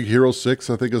either. so. Big Hero 6,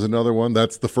 I think, is another one.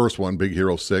 That's the first one, Big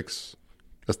Hero 6.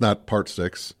 That's not part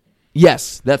 6.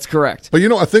 Yes, that's correct. But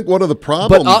I think one of the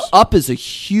problems. But Up is a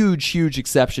huge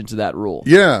exception to that rule.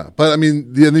 Yeah, but I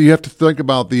mean, then you have to think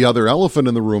about the other elephant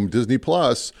in the room, Disney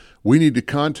Plus. We need the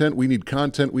content. We need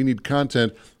content. We need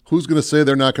content. Who's going to say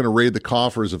they're not going to raid the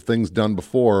coffers of things done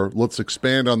before? Let's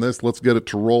expand on this. Let's get it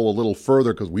to roll a little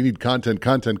further because we need content.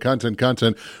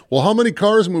 Well, how many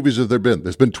Cars movies have there been?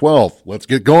 There's been 12. Let's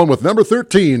get going with number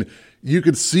 13. You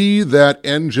could see that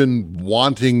engine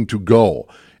wanting to go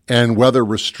and whether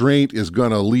restraint is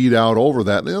going to lead out over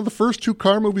that. The first 2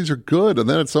 car movies are good. And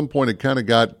then at some point it kind of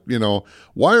got,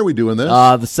 why are we doing this?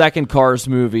 The second Cars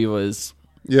movie was...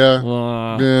 Yeah.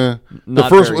 The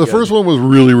first one was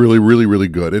really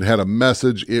good. It had a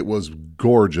message. It was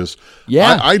gorgeous.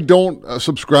 Yeah. I don't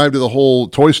subscribe to the whole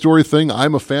Toy Story thing.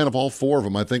 I'm a fan of all 4 of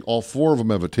them. I think all 4 of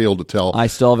them have a tale to tell. I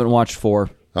still haven't watched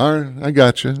 4. All right. I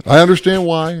got you. I understand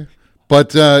why.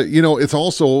 But, it's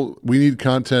also, we need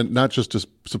content not just to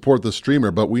support the streamer,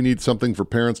 but we need something for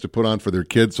parents to put on for their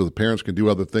kids so the parents can do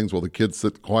other things while the kids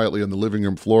sit quietly on the living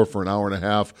room floor for an hour and a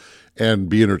half and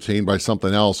be entertained by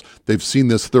something else. They've seen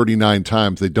this 39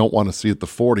 times. They don't want to see it the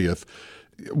 40th.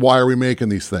 Why are we making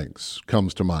these things?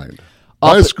 Comes to mind.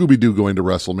 Why is Scooby-Doo going to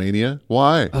WrestleMania?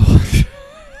 Why?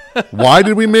 Why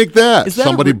did we make that?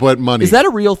 Somebody put money. Is that a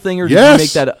real thing or did Yes. you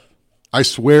make that up? I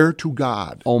swear to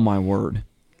God. Oh, my word.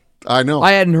 I know.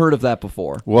 I hadn't heard of that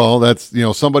before. Well, that's,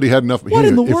 somebody had enough. What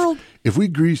in the world? If we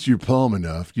grease your palm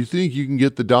enough, do you think you can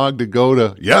get the dog to go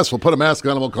to, yes, we'll put a mask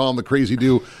on him, we'll call him the Crazy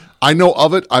Do. I know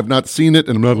of it. I've not seen it,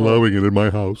 and I'm not allowing it in my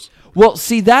house. Well,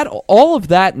 see, that all of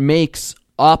that makes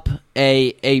Up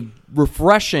a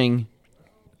refreshing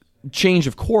change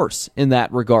of course in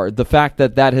that regard. The fact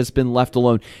that has been left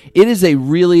alone. It is a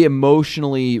really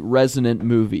emotionally resonant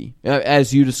movie,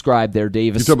 as you described there,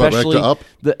 Dave. You talking about back to Up?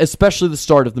 Especially the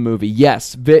start of the movie.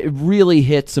 Yes, it really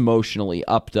hits emotionally.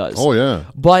 Up does. Oh, yeah.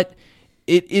 But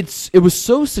it was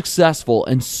so successful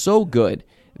and so good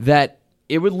that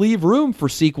it would leave room for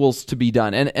sequels to be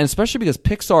done, and especially because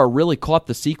Pixar really caught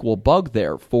the sequel bug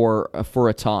there for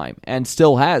a time, and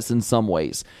still has in some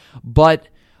ways. But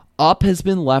Up has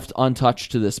been left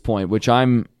untouched to this point, which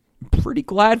I'm pretty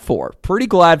glad for.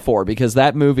 Because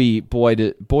that movie, boy,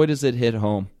 does it hit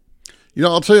home.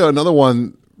 I'll tell you another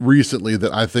one recently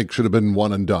that I think should have been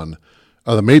one and done.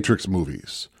 The Matrix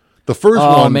movies. The first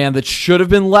one... Oh, man, that should have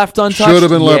been left untouched? Should have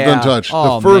been left untouched.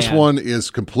 Oh, the first man. one is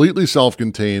completely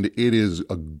self-contained. It is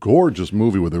a gorgeous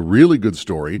movie with a really good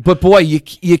story. But, boy, you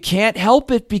can't help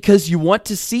it because you want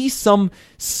to see some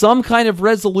kind of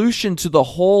resolution to the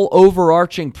whole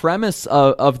overarching premise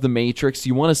of The Matrix.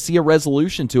 You want to see a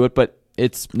resolution to it, but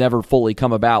it's never fully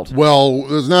come about. Well,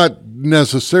 it's not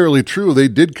necessarily true. They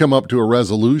did come up to a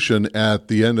resolution at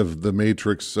the end of The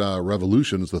Matrix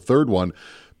Revolutions, the third one.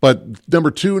 But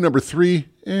number 2, number 3,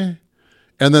 And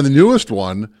then the newest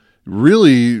one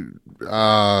really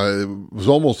was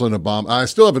almost an bomb. I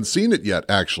still haven't seen it yet,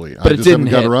 actually. But I just haven't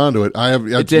got around to it.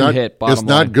 It didn't hit, bottom It's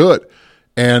not line. good.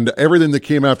 And everything that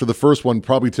came after the first one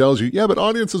probably tells you, yeah, but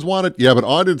audiences want it. Yeah, but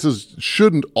audiences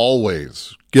shouldn't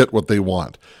always get what they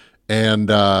want. And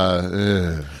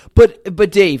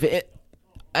But Dave,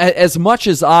 as much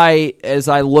as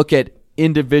I look at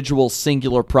individual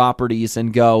singular properties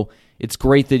and go, It's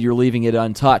great that you're leaving it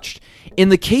untouched. In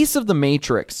the case of The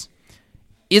Matrix,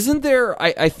 isn't there,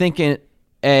 I think,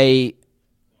 an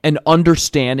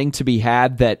understanding to be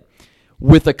had that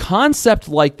with a concept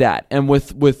like that and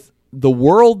with the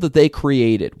world that they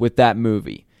created with that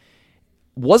movie,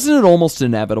 wasn't it almost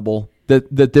inevitable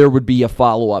that there would be a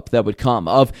follow-up that would come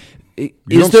of... You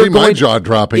don't see my jaw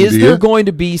dropping, do you? Is there going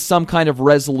to be some kind of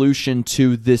resolution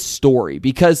to this story?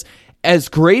 Because as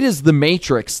great as The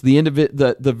Matrix,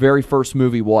 the very first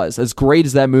movie was, as great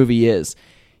as that movie is,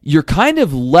 you're kind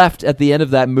of left at the end of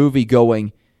that movie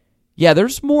going, yeah,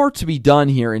 there's more to be done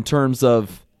here in terms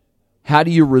of how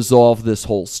do you resolve this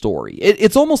whole story?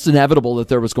 It's almost inevitable that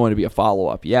there was going to be a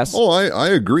follow-up, yes? Oh, I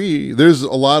agree. There's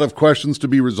a lot of questions to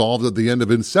be resolved at the end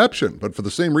of Inception, but for the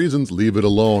same reasons, leave it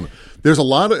alone. There's a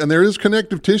lot of, and there is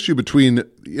connective tissue between I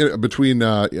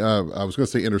was going to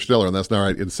say Interstellar, and that's not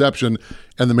right, Inception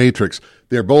and The Matrix.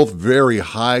 They're both very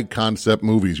high concept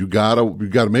movies. You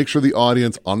gotta make sure the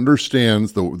audience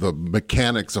understands the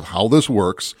mechanics of how this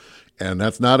works, and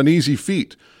that's not an easy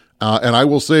feat. And I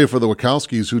will say for the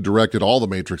Wachowskis, who directed all the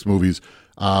Matrix movies,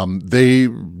 they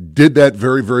did that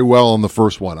very, very well in the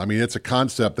first one. I mean, it's a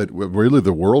concept that really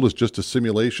the world is just a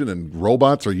simulation, and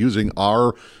robots are using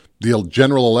the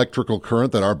general electrical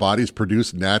current that our bodies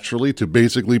produce naturally to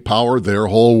basically power their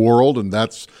whole world, and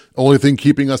that's the only thing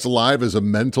keeping us alive is a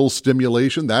mental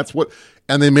stimulation.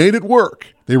 And they made it work.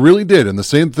 They really did. And the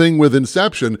same thing with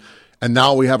Inception. And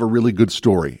now we have a really good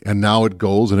story. And now it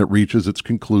goes and it reaches its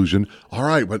conclusion. All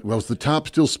right, but was the top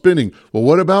still spinning? Well,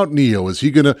 what about Neo? Is he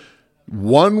going to...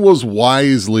 One was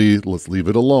wisely, let's leave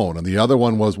it alone. And the other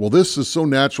one was, well, this is so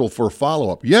natural for a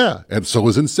follow-up. Yeah, and so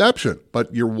is Inception.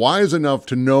 But you're wise enough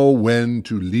to know when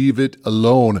to leave it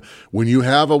alone. When you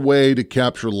have a way to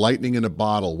capture lightning in a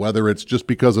bottle, whether it's just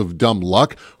because of dumb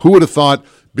luck, who would have thought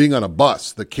being on a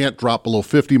bus that can't drop below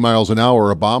 50 miles an hour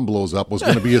or a bomb blows up was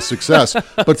going to be a success?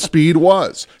 But Speed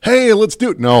was. Hey, let's do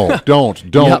it. No, don't.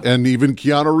 Yep. And even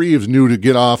Keanu Reeves knew to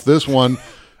get off this one.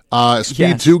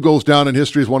 Speed 2 goes down in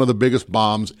history as one of the biggest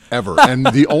bombs ever. And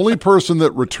the only person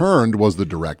that returned was the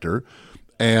director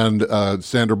and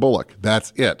Sandra Bullock.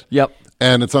 That's it. Yep.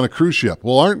 And it's on a cruise ship.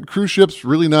 Well, aren't cruise ships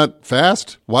really not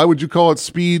fast? Why would you call it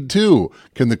Speed 2?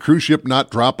 Can the cruise ship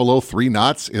not drop below 3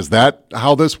 knots? Is that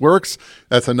how this works?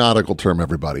 That's a nautical term,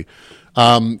 everybody.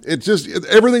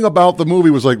 Everything about the movie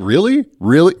was like, really?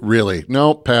 Really? Really?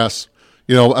 No, pass.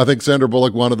 I think Sandra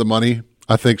Bullock wanted the money.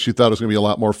 I think she thought it was going to be a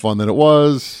lot more fun than it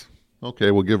was.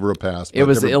 Okay, we'll give her a pass. It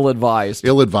was ill-advised.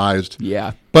 Ill-advised.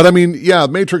 Yeah. But, I mean, yeah,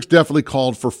 Matrix definitely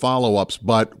called for follow-ups,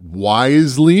 but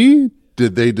wisely,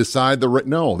 did they decide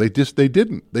no, they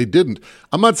didn't. They didn't.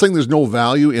 I'm not saying there's no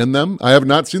value in them. I have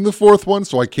not seen the fourth one,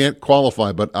 so I can't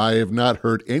qualify, but I have not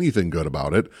heard anything good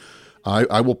about it.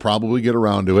 I will probably get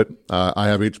around to it. I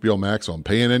have HBO Max, so I'm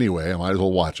paying anyway. I might as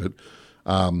well watch it.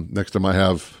 Next time I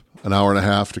have an hour and a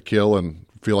half to kill and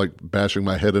feel like bashing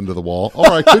my head into the wall. Or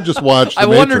I could just watch The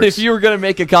Matrix. I wondered if you were going to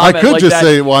make a comment like that. I could just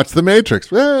say, watch The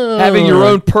Matrix. Having your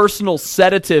own personal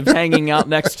sedative hanging out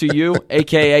next to you,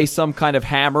 a.k.a. some kind of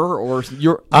hammer or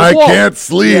your... I can't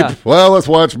sleep. Yeah. Well, let's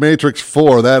watch Matrix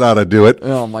 4. That ought to do it.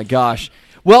 Oh, my gosh.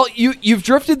 Well, you've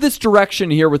drifted this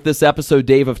direction here with this episode,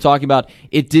 Dave, of talking about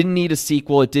it didn't need a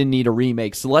sequel, it didn't need a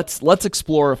remake. So let's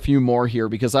explore a few more here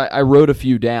because I wrote a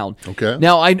few down. Okay.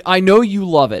 Now I know you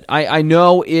love it. I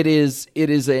know it is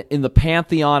in the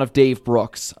pantheon of Dave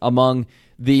Brooks among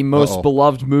the most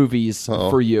beloved movies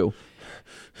for you.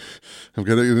 I'm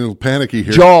getting a little panicky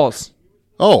here. Jaws.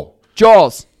 Oh,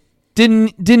 Jaws.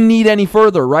 Didn't need any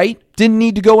further, right? Didn't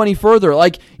need to go any further.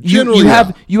 Like you have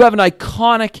an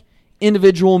iconic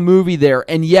individual movie there,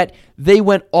 and yet they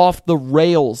went off the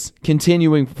rails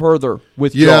continuing further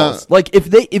with Jaws. Like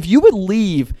if you would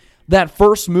leave that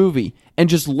first movie and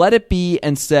just let it be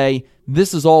and say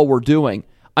this is all we're doing,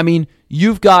 I mean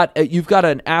you've got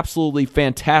an absolutely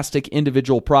fantastic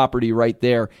individual property right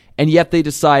there, and yet they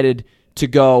decided to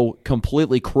go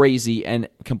completely crazy and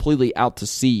completely out to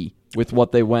sea with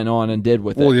what they went on and did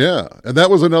with it. Well, yeah, and that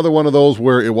was another one of those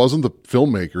where it wasn't the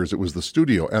filmmakers, it was the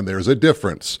studio, and there's a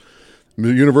difference.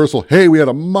 Universal, hey, we had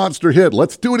a monster hit.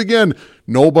 Let's do it again.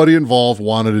 Nobody involved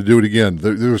wanted to do it again.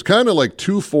 There was kind of like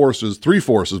three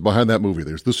forces behind that movie.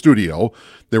 There's the studio.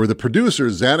 There were the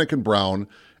producers, Zanuck and Brown,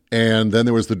 and then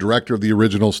there was the director of the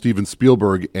original, Steven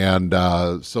Spielberg. And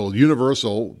so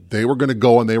Universal, they were going to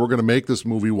go and they were going to make this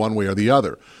movie one way or the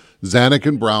other. Zanuck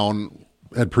and Brown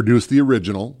had produced the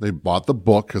original. They bought the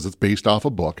book because it's based off a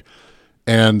book.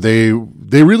 And they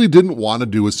really didn't want to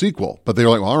do a sequel, but they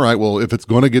were like, all right, well, if it's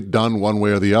going to get done one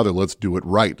way or the other, let's do it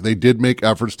right. They did make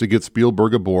efforts to get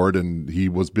Spielberg aboard, and he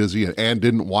was busy and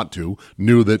didn't want to,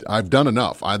 knew that I've done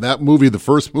enough. That movie, the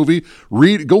first movie,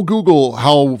 go Google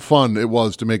how fun it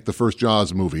was to make the first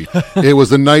Jaws movie. It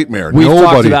was a nightmare. We've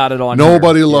talked about it on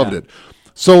Nobody here. loved it.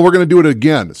 So we're going to do it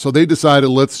again. So they decided,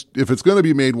 if it's going to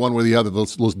be made one way or the other,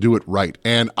 let's do it right.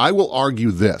 And I will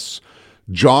argue this.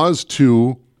 Jaws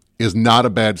 2 is not a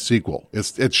bad sequel.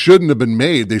 It shouldn't have been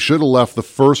made. They should have left the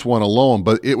first one alone,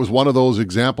 but it was one of those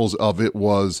examples of it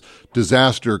was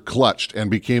disaster clutched and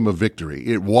became a victory.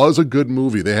 It was a good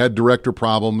movie. They had director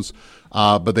problems,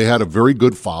 but they had a very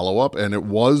good follow-up, and it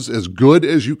was as good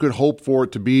as you could hope for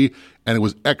it to be, and it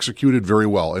was executed very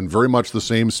well in very much the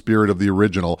same spirit of the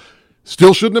original.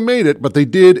 Still shouldn't have made it, but they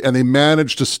did, and they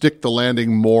managed to stick the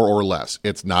landing more or less.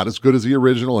 It's not as good as the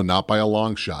original and not by a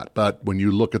long shot. But when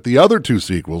you look at the other two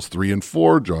sequels, 3 and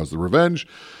 4, Jaws the Revenge,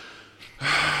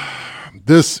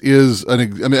 this is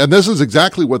and this is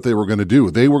exactly what they were going to do.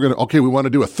 They were going to, we want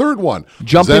to do a third one.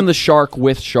 Jump in the shark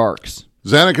with sharks.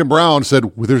 Zanuck and Brown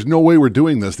said, well, there's no way we're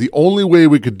doing this. The only way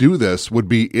we could do this would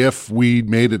be if we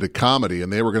made it a comedy,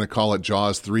 and they were going to call it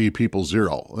Jaws 3 People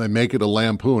Zero. They make it a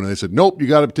lampoon. And they said, nope, you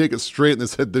got to take it straight. And they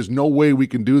said, there's no way we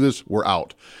can do this. We're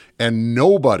out. And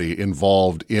nobody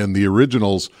involved in the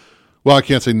originals, well, I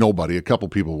can't say nobody. A couple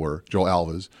people were, Joe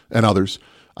Alves and others,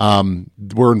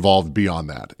 were involved beyond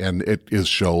that. And it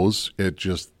shows. It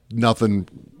just nothing.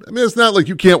 I mean, it's not like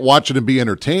you can't watch it and be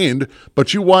entertained,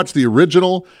 but you watch the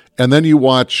original and then you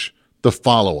watch the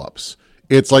follow-ups.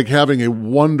 It's like having a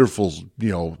wonderful,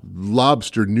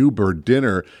 lobster Newbird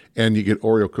dinner and you get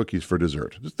Oreo cookies for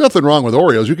dessert. There's nothing wrong with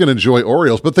Oreos. You can enjoy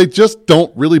Oreos, but they just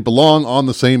don't really belong on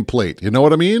the same plate. You know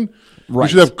what I mean? Right. You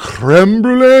should have creme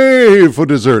brulee for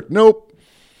dessert. Nope.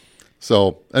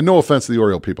 So, and no offense to the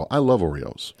Oreo people. I love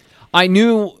Oreos. I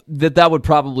knew that would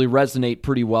probably resonate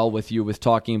pretty well with you with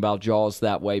talking about Jaws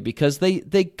that way, because they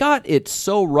got it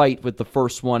so right with the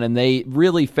first one, and they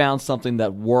really found something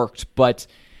that worked. But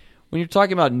when you're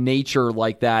talking about nature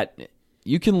like that,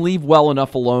 you can leave well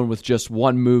enough alone with just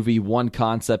one movie, one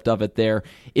concept of it there.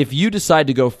 If you decide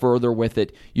to go further with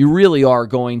it, you really are you're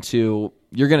going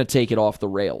to take it off the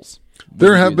rails.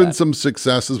 There have been some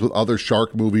successes with other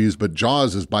shark movies, but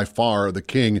Jaws is by far the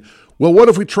king. Well, what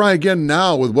if we try again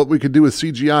now with what we could do with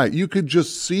CGI? You could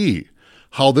just see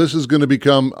how this is going to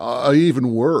become an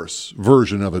even worse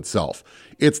version of itself.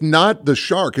 It's not the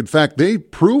shark. In fact, they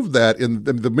proved that in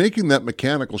the making that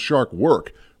mechanical shark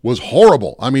work was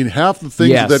horrible. I mean, half the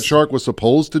things that shark was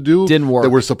supposed to do didn't work, that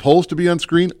were supposed to be on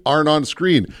screen aren't on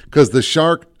screen because the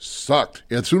shark sucked.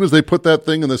 As soon as they put that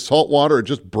thing in the salt water, it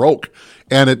just broke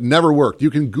and it never worked. You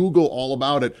can Google all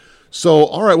about it. So,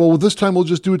 all right, well, this time we'll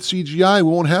just do it CGI.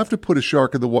 We won't have to put a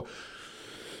shark in the water.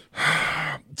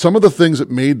 Some of the things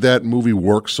that made that movie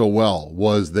work so well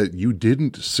was that you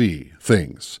didn't see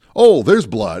things. Oh, there's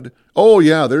blood. Oh,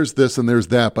 yeah, there's this and there's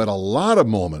that. But a lot of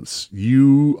moments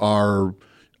you are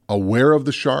aware of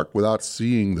the shark without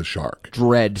seeing the shark.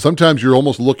 Dread. Sometimes you're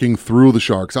almost looking through the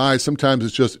shark's eyes. Sometimes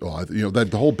it's just, that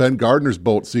the whole Ben Gardner's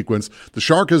boat sequence, the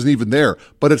shark isn't even there,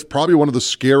 but it's probably one of the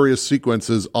scariest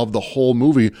sequences of the whole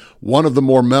movie. One of the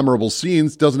more memorable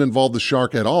scenes doesn't involve the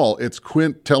shark at all. It's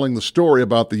Quint telling the story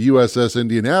about the USS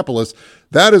Indianapolis.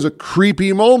 That is a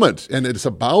creepy moment, and it's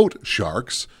about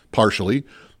sharks, partially,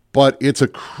 but it's a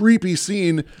creepy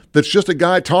scene that's just a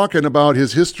guy talking about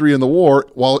his history in the war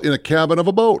while in a cabin of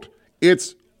a boat.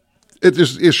 It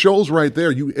shows right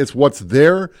there. It's what's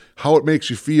there, how it makes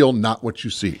you feel, not what you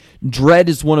see. Dread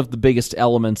is one of the biggest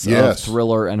elements of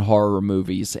thriller and horror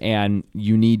movies, and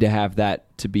you need to have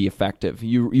that to be effective.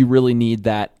 You really need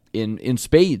that in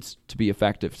spades to be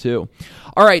effective too.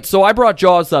 All right, so I brought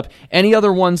Jaws up. Any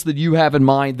other ones that you have in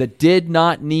mind that did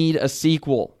not need a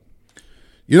sequel?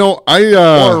 Or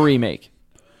a remake.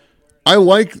 I'm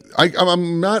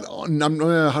not,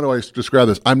 how do I describe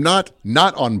this? I'm not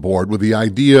on board with the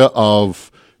idea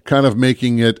of kind of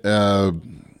making it a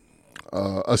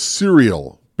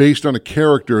serial based on a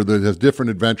character that has different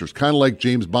adventures, kind of like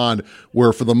James Bond,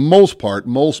 where for the most part,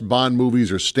 most Bond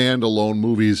movies are standalone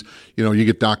movies. You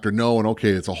get Dr. No, and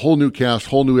okay, it's a whole new cast,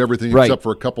 whole new everything, except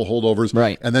for a couple holdovers.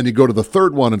 Right. And then you go to the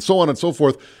third one, and so on and so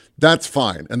forth. That's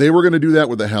fine. And they were going to do that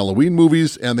with the Halloween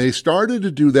movies, and they started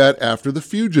to do that after The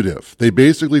Fugitive. They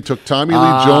basically took Tommy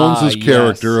Lee Jones's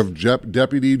character of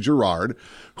Deputy Gerard,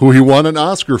 who he won an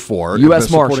Oscar for.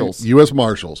 U.S. Marshals. U.S.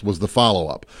 Marshals was the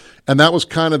follow-up. And that was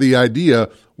kind of the idea.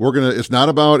 It's not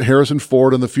about Harrison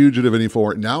Ford and The Fugitive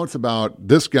anymore. Now it's about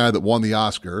this guy that won the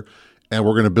Oscar and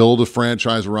we're going to build a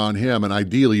franchise around him. And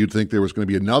ideally, you'd think there was going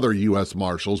to be another U.S.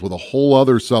 Marshals with a whole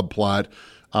other subplot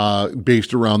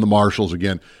based around the Marshals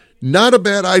again. Not a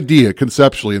bad idea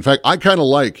conceptually. In fact, I kind of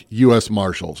like U.S.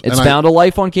 Marshals. It's found a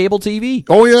life on cable TV.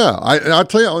 Oh, yeah. I'll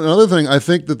tell you another thing. I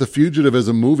think that The Fugitive as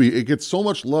a movie, it gets so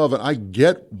much love, and I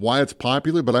get why it's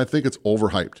popular, but I think it's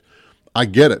overhyped. I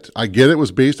get it. It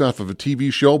was based off of a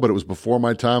TV show, but it was before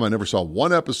my time. I never saw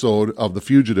one episode of The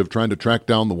Fugitive trying to track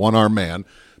down the one-armed man.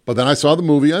 But then I saw the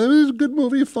movie, and it was a good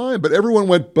movie, fine. But everyone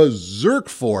went berserk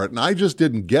for it, and I just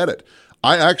didn't get it.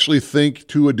 I actually think,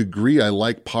 to a degree, I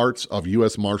like parts of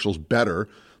U.S. Marshals better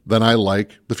than I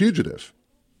like The Fugitive.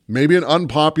 Maybe an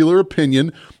unpopular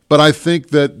opinion, but I think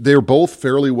that they're both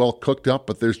fairly well cooked up,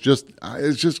 but it's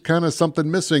just kind of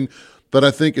something missing that I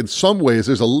think in some ways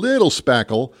there's a little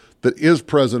spackle that is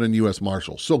present in U.S.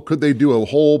 Marshals. So could they do a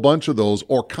whole bunch of those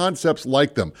or concepts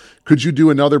like them? Could you do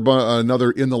another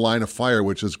In the Line of Fire,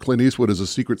 which is Clint Eastwood as a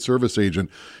Secret Service agent?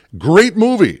 Great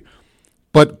movie.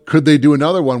 But could they do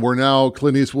another one where now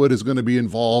Clint Eastwood is going to be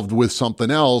involved with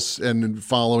something else and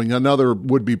following another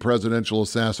would-be presidential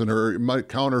assassin or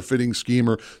counterfeiting scheme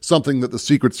or something that the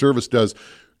Secret Service does?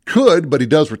 Could, but he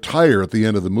does retire at the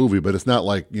end of the movie. But it's not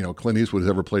like, Clint Eastwood has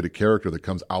ever played a character that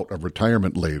comes out of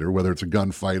retirement later, whether it's a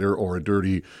gunfighter or a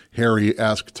Dirty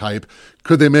Harry-esque type.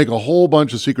 Could they make a whole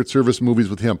bunch of Secret Service movies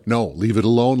with him? No, leave it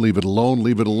alone, leave it alone,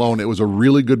 leave it alone. It was a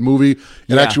really good movie.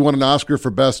 It actually won an Oscar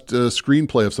for best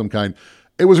screenplay of some kind.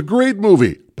 It was a great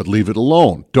movie, but leave it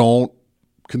alone. Don't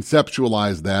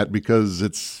conceptualize that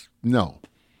because no.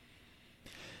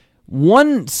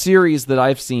 One series that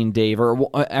I've seen, Dave,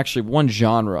 or actually one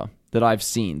genre that I've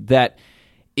seen that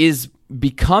is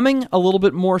becoming a little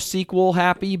bit more sequel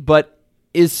happy, but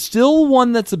is still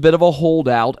one that's a bit of a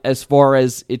holdout as far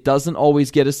as it doesn't always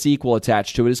get a sequel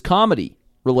attached to it, is comedy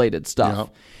related stuff.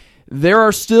 Yeah. There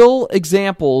are still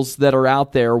examples that are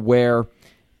out there where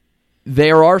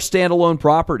there are standalone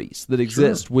properties that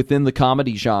exist within the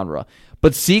comedy genre,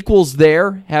 but sequels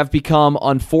there have become,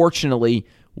 unfortunately,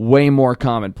 way more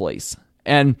commonplace.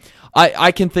 And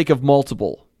I can think of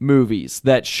multiple movies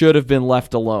that should have been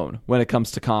left alone when it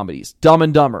comes to comedies. Dumb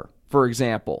and Dumber, for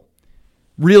example,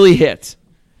 really hit,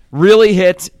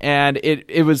 and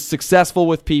it was successful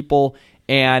with people.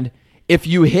 And if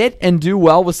you hit and do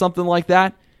well with something like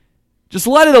that, just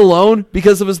let it alone,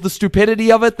 because it was the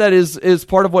stupidity of it that is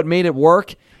part of what made it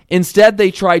work. Instead,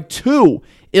 they tried 2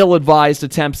 ill-advised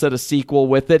attempts at a sequel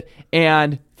with it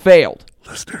and failed.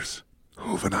 Listeners,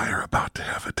 Hoove and I are about to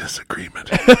have a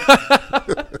disagreement.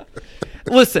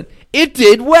 Listen, it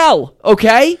did well,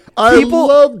 okay? I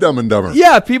love Dumb and Dumber.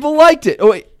 Yeah, people liked it.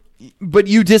 Oh, but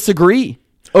you disagree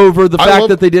over the fact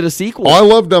that they did a sequel. I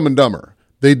love Dumb and Dumber.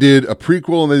 They did a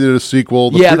prequel and they did a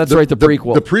sequel. That's right, the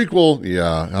prequel. The prequel,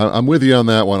 yeah, I'm with you on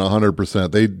that one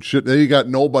 100%. They got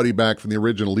nobody back from the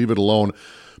original, leave it alone.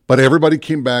 But everybody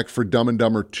came back for Dumb and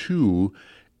Dumber 2,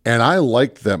 and I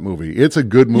liked that movie. It's a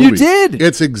good movie. You did.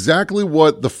 It's exactly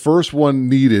what the first one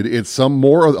needed. It's a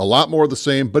lot more of the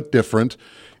same, but different.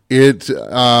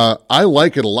 I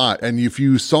like it a lot. And if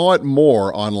you saw it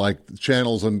more on like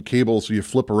channels and cable, so you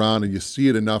flip around and you see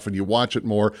it enough and you watch it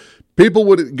more, people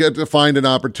would get to find an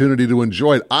opportunity to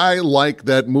enjoy it. I like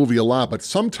that movie a lot, but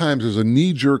sometimes there's a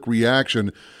knee-jerk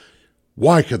reaction.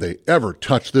 Why could they ever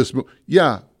touch this movie?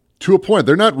 Yeah, to a point.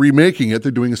 They're not remaking it.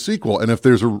 They're doing a sequel. And if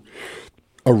there's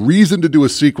a reason to do a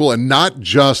sequel and not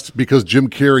just because Jim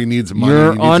Carrey needs money.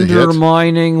 You're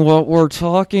undermining what we're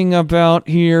talking about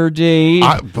here, Dave.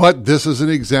 But this is an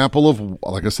example of,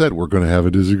 like I said, we're going to have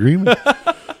a disagreement.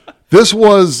 This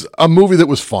was a movie that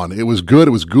was fun. It was good.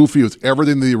 It was goofy. It was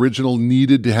everything the original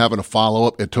needed to have in a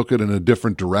follow-up. It took it in a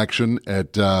different direction.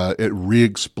 It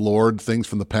re-explored things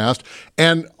from the past.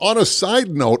 And on a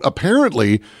side note,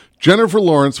 apparently Jennifer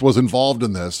Lawrence was involved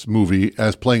in this movie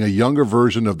as playing a younger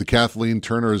version of the Kathleen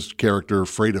Turner's character,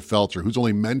 Freda Felcher, who's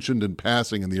only mentioned in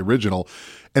passing in the original.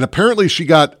 And apparently she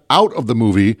got out of the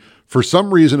movie for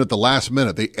some reason at the last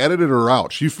minute. They edited her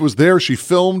out. She was there. She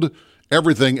filmed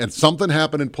everything, and something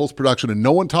happened in post-production, and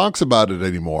no one talks about it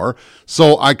anymore.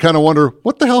 So I kind of wonder,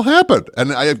 what the hell happened?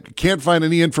 And I can't find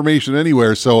any information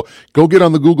anywhere. So go get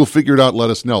on the Google, figure it out, let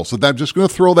us know. So I'm just going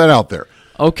to throw that out there.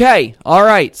 Okay, all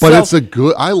right. But it's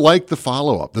I like the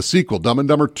follow-up, the sequel, Dumb and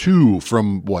Dumber 2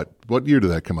 from what year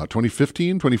did that come out?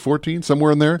 2015, 2014,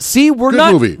 somewhere in there? See, we're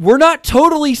not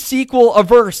totally sequel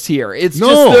averse here. It's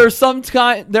just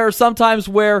there are some times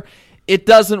where it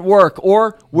doesn't work,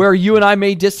 or where you and I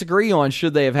may disagree on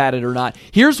should they have had it or not.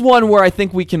 Here's one where I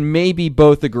think we can maybe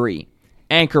both agree.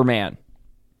 Anchorman.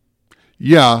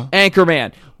 Yeah.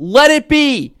 Anchorman. Let it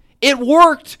be. It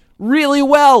worked really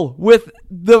well with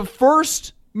the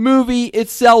first movie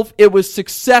itself. It was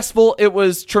successful. It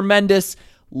was tremendous.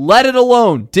 Let it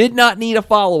alone. Did not need a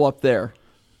follow-up there.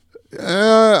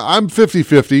 I'm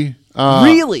 50-50.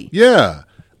 Really? Yeah.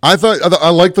 I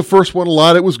liked the first one a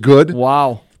lot. It was good.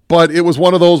 Wow. But it was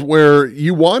one of those where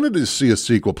you wanted to see a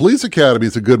sequel. Police Academy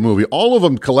is a good movie. All of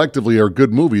them collectively are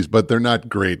good movies, but they're not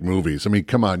great movies. I mean,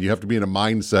 come on. You have to be in a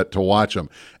mindset to watch them.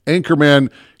 Anchorman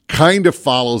kind of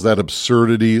follows that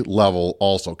absurdity level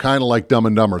also, kind of like Dumb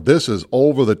and Dumber. This is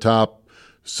over the top.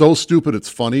 So stupid it's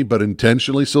funny, but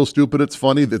intentionally so stupid it's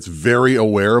funny. That's very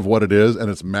aware of what it is, and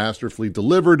it's masterfully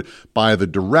delivered by the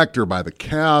director, by the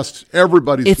cast.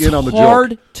 Everybody's in on the joke. It's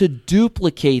hard to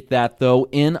duplicate that, though,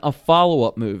 in a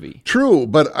follow-up movie. True,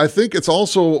 but I think it's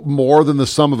also more than the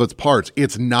sum of its parts.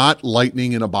 It's not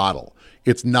lightning in a bottle.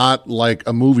 It's not like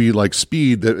a movie like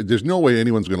Speed that there's no way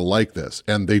anyone's going to like this.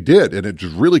 And they did, and it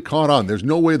just really caught on. There's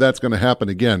no way that's going to happen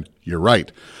again. You're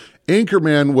right.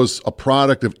 Anchorman was a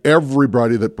product of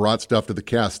everybody that brought stuff to the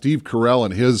cast. Steve Carell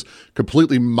and his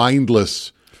completely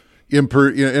mindless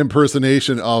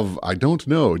impersonation of, I don't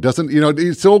know.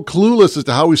 He's so clueless as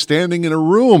to how he's standing in a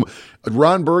room.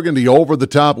 Ron Burgundy over the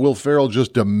top. Will Ferrell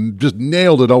just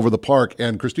nailed it over the park.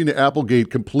 And Christina Applegate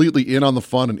completely in on the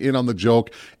fun and in on the joke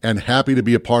and happy to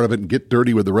be a part of it and get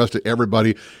dirty with the rest of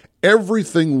everybody.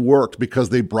 Everything worked because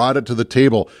they brought it to the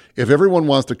table. If everyone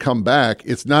wants to come back,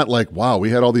 it's not like, wow,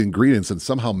 we had all the ingredients and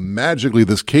somehow magically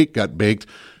this cake got baked.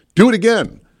 Do it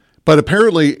again. But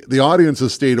apparently the audience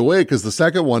has stayed away because the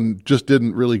second one just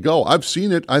didn't really go. I've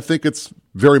seen it. I think it's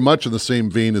very much in the same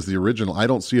vein as the original. I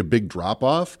don't see a big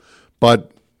drop-off,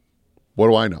 but what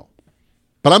do I know?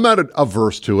 But I'm not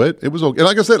averse to it. It was okay. And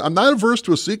like I said, I'm not averse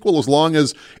to a sequel as long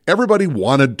as everybody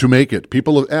wanted to make it.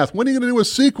 People have asked, when are you going to do a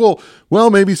sequel?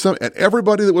 Well, maybe some. And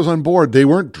everybody that was on board, they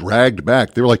weren't dragged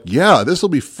back. They were like, yeah, this will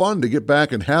be fun to get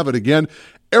back and have it again.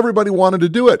 Everybody wanted to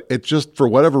do it. It just, for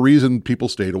whatever reason, people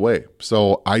stayed away.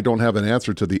 So I don't have an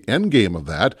answer to the end game of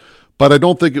that. But I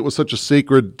don't think it was such a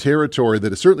sacred territory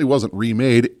that it certainly wasn't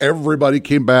remade. Everybody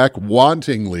came back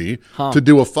wantingly to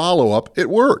do a follow-up. It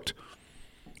worked.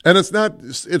 And it's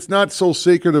not so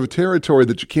sacred of a territory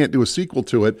that you can't do a sequel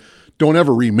to it. Don't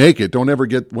ever remake it. Don't ever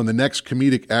get, when the next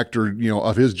comedic actor,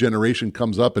 of his generation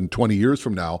comes up in 20 years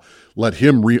from now, let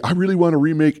him I really want to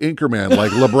remake Anchorman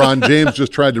like LeBron James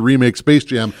just tried to remake Space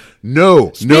Jam.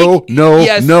 No.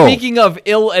 Speaking of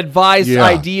ill-advised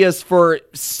ideas for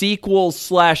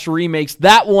sequels/remakes,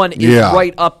 that one is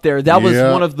right up there. That was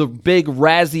one of the big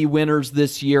Razzie winners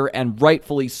this year, and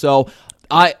rightfully so.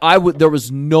 There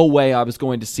was no way I was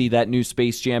going to see that new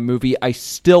Space Jam movie. I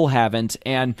still haven't,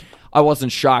 and I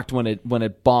wasn't shocked when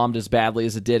it bombed as badly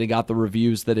as it did and got the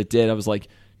reviews that it did. I was like,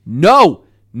 no,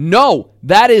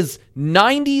 that is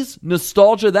 90s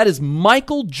nostalgia. That is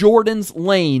Michael Jordan's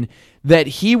lane that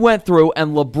he went through,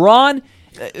 and LeBron,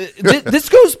 this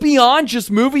goes beyond just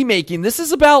movie making. This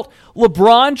is about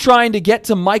LeBron trying to get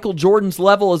to Michael Jordan's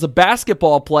level as a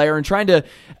basketball player and trying to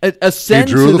ascend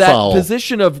to that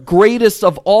position of greatest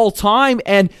of all time.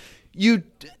 And you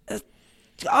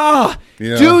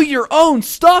do your own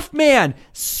stuff, man.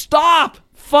 Stop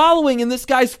following in this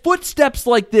guy's footsteps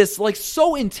like this, like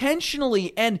so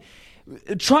intentionally, and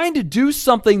trying to do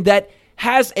something that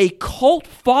has a cult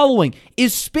following.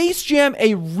 Is Space Jam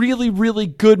a really, really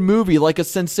good movie, like a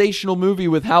sensational movie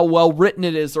with how well written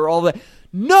it is or all that?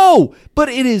 No, but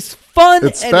it is fun.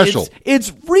 It's special.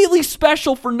 It's really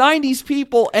special for 90s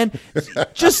people, and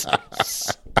just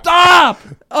stop.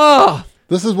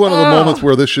 This is one of the moments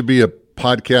where this should be a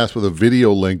podcast with a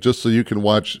video link just so you can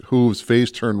watch Who's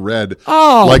face turn red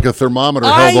like a thermometer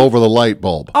held over the light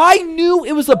bulb. I knew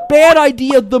it was a bad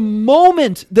idea the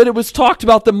moment that it was talked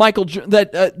about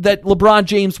that that LeBron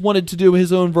James wanted to do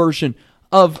his own version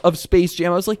of Space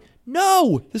Jam. I was like,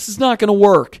 no, this is not going to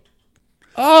work.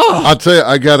 I'll tell you,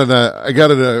 I got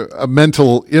a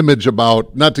mental image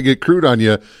about, not to get crude on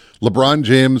you, LeBron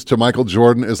James to Michael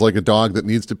Jordan is like a dog that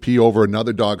needs to pee over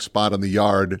another dog's spot in the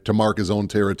yard to mark his own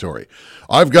territory.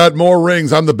 I've got more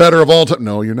rings. I'm the better of all time.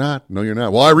 No, you're not.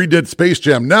 Well, I redid Space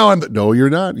Jam. Now no,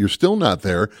 you're not. You're still not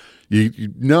there.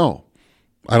 No.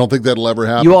 I don't think that'll ever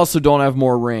happen. You also don't have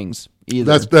more rings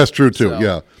either. That's true too,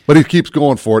 yeah. But he keeps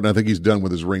going for it, and I think he's done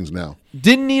with his rings now.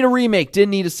 Didn't need a remake. Didn't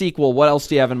need a sequel. What else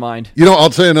do you have in mind? I'll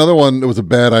tell you another one that was a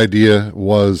bad idea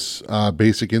was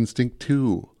Basic Instinct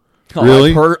 2. Oh,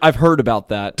 really? I've heard about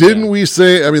that. Didn't we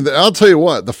say, I'll tell you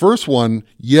what, the first one,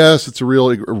 yes, it's a real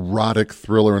erotic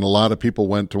thriller, and a lot of people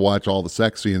went to watch all the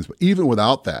sex scenes, but even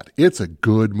without that, it's a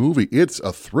good movie. It's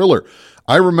a thriller.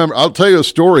 I remember, I'll tell you a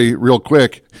story real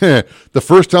quick. The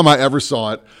first time I ever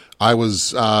saw it, I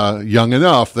was young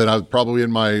enough that I was probably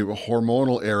in my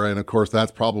hormonal era, and of course,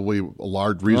 that's probably a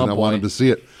large reason I wanted to see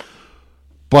it.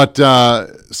 But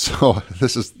so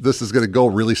this is going to go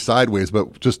really sideways,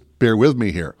 but just bear with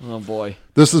me here. Oh boy,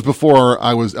 this is before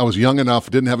I was young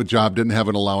enough, didn't have a job, didn't have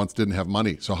an allowance, didn't have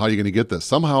money. So how are you going to get this?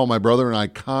 Somehow my brother and I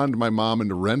conned my mom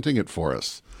into renting it for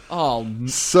us. Oh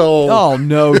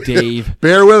no, Dave.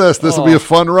 Bear with us. This will be a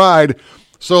fun ride.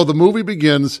 So the movie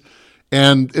begins.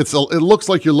 And it looks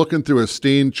like you're looking through a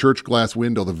stained church glass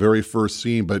window, the very first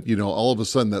scene, but all of a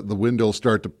sudden the windows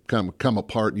start to come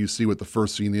apart, and you see what the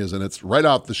first scene is, and it's right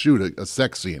off the shoot, a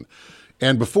sex scene.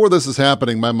 And before this is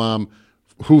happening, my mom,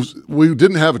 we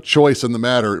didn't have a choice in the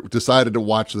matter, decided to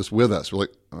watch this with us. We're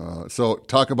like, so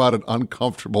talk about an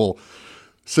uncomfortable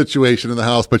situation in the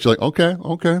house, but you're like, okay.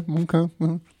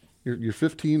 Well, you're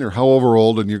 15 or however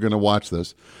old, and you're going to watch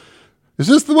this. Is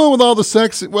this the one with all the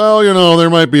sex? Well, there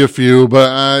might be a few,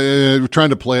 but we're trying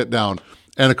to play it down.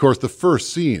 And, of course, the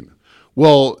first scene.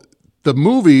 Well, the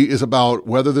movie is about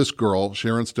whether this girl,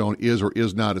 Sharon Stone, is or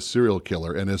is not a serial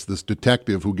killer, and it's this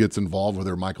detective who gets involved with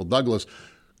her, Michael Douglas,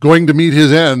 going to meet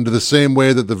his end the same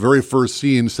way that the very first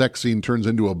scene, sex scene, turns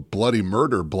into a bloody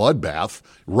murder bloodbath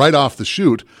right off the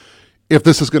shoot. If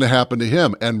this is going to happen to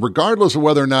him. And regardless of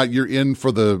whether or not you're in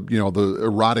for the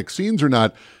erotic scenes or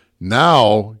not,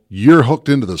 now you're hooked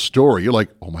into the story. You're like,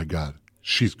 oh my God,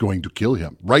 she's going to kill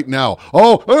him right now.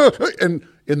 And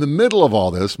in the middle of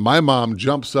all this, my mom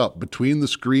jumps up between the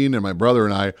screen and my brother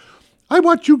and I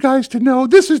want you guys to know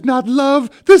this is not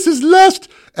love. This is lust.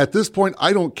 At this point,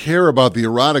 I don't care about the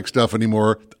erotic stuff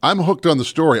anymore. I'm hooked on the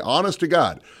story. Honest to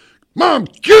God. Mom,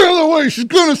 get out of the way. She's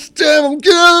going to stab him.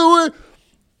 Get out of the way.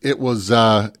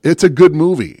 It's a good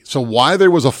movie. So why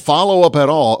there was a follow-up at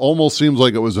all almost seems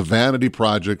like it was a vanity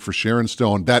project for Sharon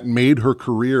Stone. That made her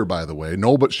career, by the way.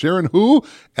 No, but Sharon who?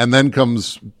 And then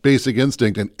comes Basic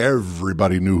Instinct, and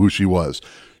everybody knew who she was.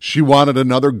 She wanted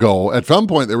another go. At some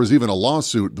point, there was even a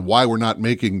lawsuit, why we're not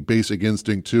making Basic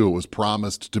Instinct 2. It was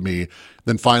promised to me.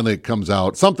 Then finally it comes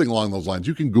out. Something along those lines.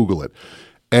 You can Google it.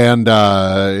 And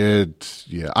I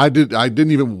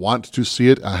didn't even want to see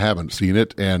it. I haven't seen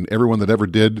it, and everyone that ever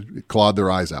did clawed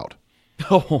their eyes out.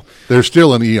 Oh, they're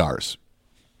still in ERs.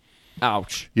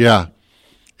 Ouch. Yeah,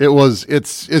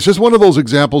 it's just one of those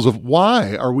examples of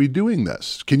why are we doing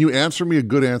this? Can you answer me a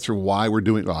good answer why we're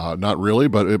doing? Not really,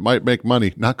 but it might make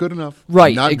money. Not good enough.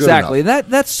 Right. Not exactly. Good enough.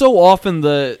 That's so often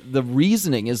the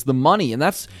reasoning is the money, and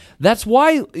that's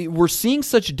why we're seeing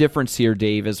such a difference here,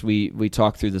 Dave, as we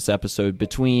talk through this episode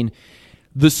between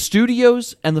the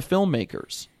studios and the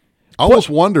filmmakers. I almost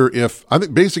wonder if, I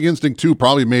think Basic Instinct 2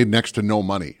 probably made next to no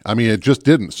money. I mean, it just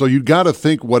didn't. So you got to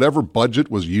think whatever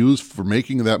budget was used for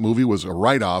making that movie was a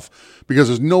write-off, because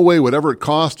there's no way whatever it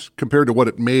cost compared to what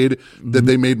it made that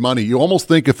they made money. You almost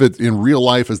think if it in real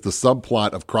life is the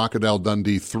subplot of Crocodile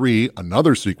Dundee 3,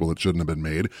 another sequel that shouldn't have been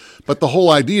made. But the whole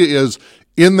idea is,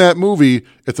 in that movie,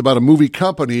 it's about a movie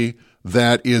company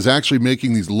that is actually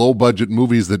making these low-budget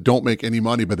movies that don't make any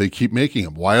money, but they keep making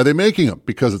them. Why are they making them?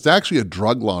 Because it's actually a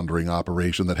drug laundering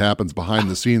operation that happens behind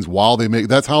the scenes while they make.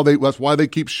 That's why they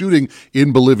keep shooting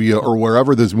in Bolivia or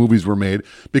wherever those movies were made,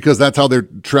 because that's how they're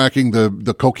tracking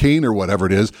the cocaine or whatever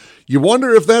it is. You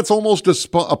wonder if that's almost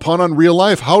a pun on real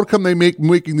life. How come they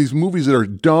making these movies that are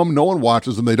dumb? No one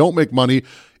watches them. They don't make money.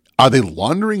 Are they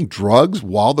laundering drugs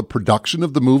while the production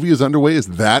of the movie is underway? Is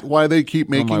that why they keep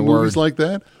making movies like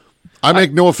that? I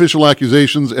make no official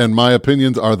accusations, and my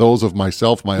opinions are those of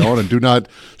myself, my own, and do not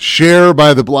share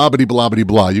by the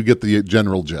blah-bitty-blah-bitty-blah. You get the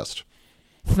general gist.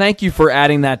 Thank you for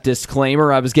adding that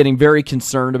disclaimer. I was getting very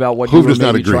concerned about what you were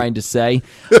maybe trying to say.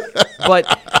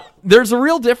 But there's a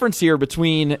real difference here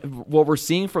between what we're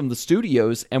seeing from the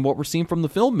studios and what we're seeing from the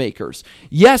filmmakers.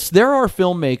 Yes, there are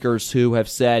filmmakers who have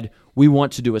said, we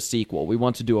want to do a sequel, we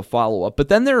want to do a follow-up. But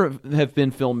then there have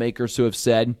been filmmakers who have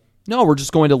said, no, we're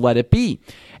just going to let it be.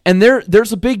 And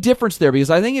there's a big difference there, because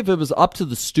I think if it was up to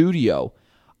the studio,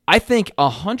 I think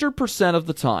 100% of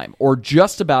the time, or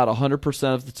just about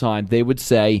 100% of the time, they would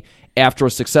say, after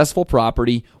a successful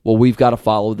property, well, we've got to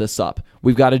follow this up.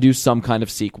 We've got to do some kind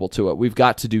of sequel to it. We've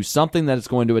got to do something that is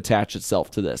going to attach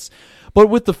itself to this. But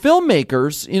with the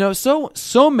filmmakers,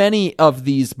 so many of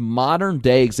these modern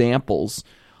day examples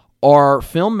are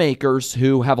filmmakers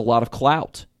who have a lot of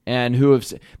clout, and who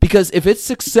have, because if it is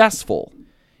successful,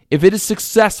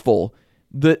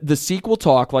 the sequel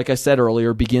talk, like I said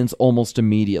earlier, begins almost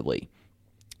immediately.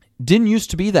 Didn't used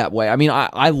to be that way. I mean,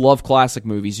 I love classic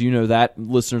movies. You know that.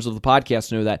 Listeners of the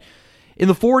podcast know that. In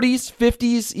the 40s,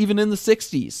 50s, even in the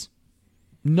 60s,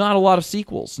 not a lot of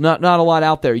sequels. Not a lot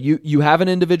out there. You have an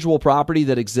individual property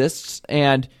that exists,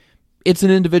 and it's an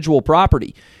individual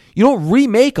property. You don't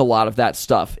remake a lot of that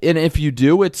stuff. And if you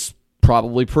do, it's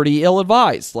probably pretty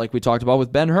ill-advised, like we talked about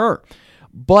with Ben-Hur.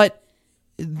 But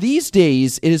these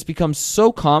days, it has become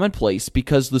so commonplace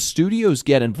because the studios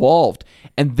get involved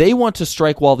and they want to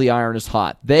strike while the iron is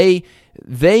hot. They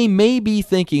may be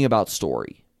thinking about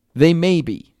story. They may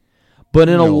be. But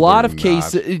in a lot of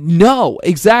cases, no,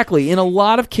 exactly. In a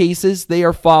lot of cases, they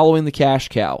are following the cash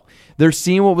cow. They're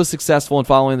seeing what was successful and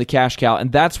following the cash cow.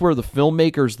 And that's where the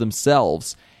filmmakers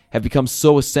themselves have become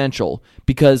so essential,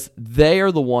 because they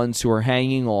are the ones who are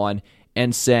hanging on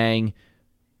and saying,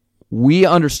 we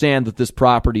understand that this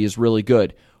property is really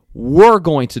good. We're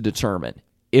going to determine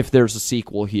if there's a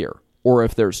sequel here or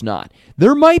if there's not.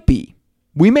 There might be.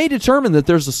 We may determine that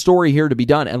there's a story here to be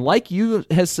done. And like you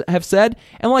have said,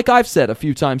 and like I've said a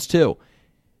few times too,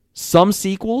 some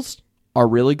sequels are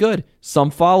really good. Some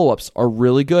follow-ups are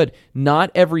really good.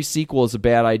 Not every sequel is a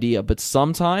bad idea, but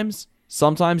sometimes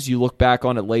you look back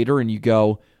on it later and you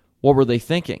go, what were they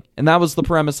thinking? And that was the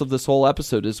premise of this whole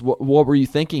episode, is what were you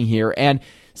thinking here? And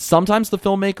sometimes the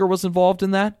filmmaker was involved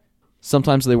in that.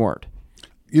 Sometimes they weren't.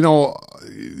 You know,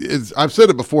 I've said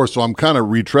it before, so I'm kind of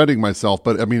retreading myself.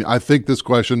 But, I mean, I think this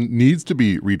question needs to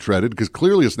be retreaded because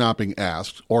clearly it's not being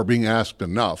asked or being asked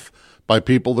enough by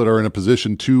people that are in a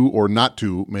position to or not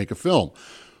to make a film.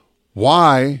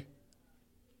 Why, ...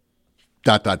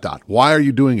 Why are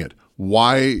you doing it?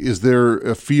 Why is there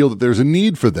a feel that there's a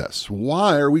need for this?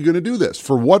 Why are we going to do this?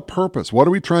 For what purpose? What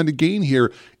are we trying to gain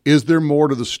here? Is there more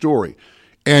to the story?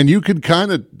 And you can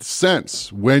kind of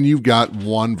sense when you've got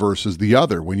one versus the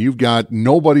other. When you've got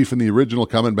nobody from the original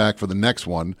coming back for the next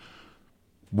one,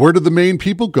 where did the main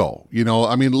people go? You know,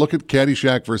 I mean, look at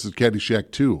Caddyshack versus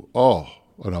Caddyshack 2. Oh,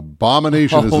 an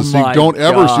abomination is the sequel. Don't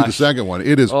ever see the second one.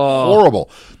 It is horrible.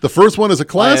 The first one is a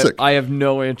classic. I have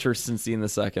no interest in seeing the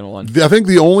second one. I think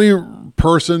the only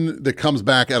person that comes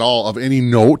back at all of any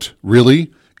note,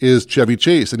 really, is Chevy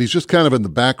Chase. And he's just kind of in the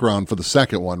background for the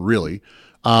second one, really.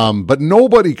 But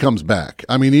nobody comes back.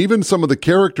 I mean, even some of the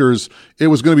characters, it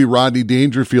was going to be Rodney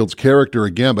Dangerfield's character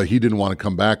again, but he didn't want to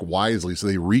come back wisely. So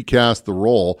they recast the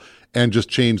role and just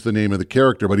changed the name of the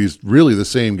character, but he's really the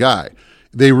same guy.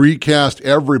 They recast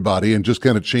everybody and just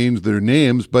kind of changed their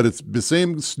names, but it's the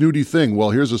same snooty thing.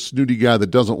 Well, here's a snooty guy that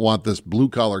doesn't want this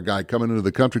blue-collar guy coming into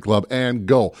the country club, and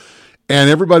go. And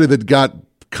everybody that got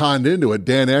conned into it,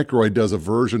 Dan Aykroyd does a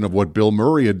version of what Bill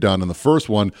Murray had done in the first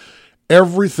one.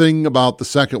 Everything about the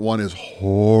second one is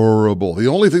horrible. The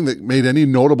only thing that made any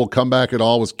notable comeback at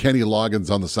all was Kenny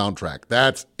Loggins on the soundtrack.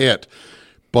 That's it.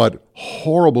 But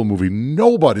horrible movie.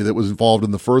 Nobody that was involved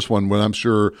in the first one, when I'm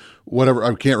sure, whatever,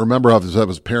 I can't remember if that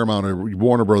was Paramount or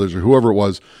Warner Brothers or whoever it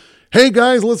was. Hey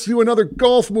guys, let's do another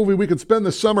golf movie. We could spend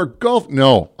the summer golf.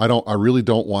 No, I really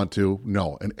don't want to.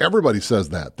 No. And everybody says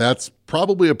that. That's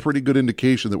probably a pretty good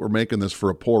indication that we're making this for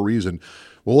a poor reason.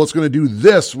 Well, it's going to do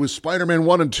this with Spider-Man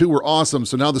 1 and 2 were awesome.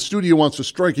 So now the studio wants to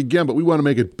strike again, but we want to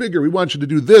make it bigger. We want you to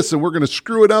do this, and we're going to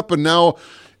screw it up. And now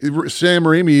Sam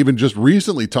Raimi even just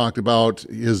recently talked about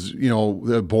his,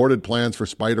 the aborted plans for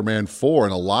Spider-Man 4.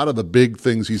 And a lot of the big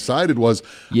things he cited was,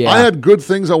 I had good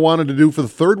things I wanted to do for the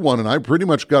third one, and I pretty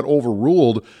much got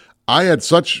overruled. I was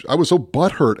so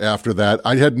butthurt after that.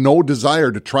 I had no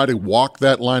desire to try to walk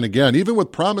that line again, even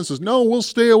with promises. No, we'll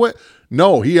stay away.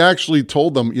 No, he actually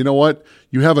told them, you know what?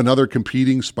 You have another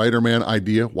competing Spider-Man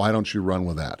idea. Why don't you run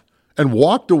with that? And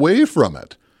walked away from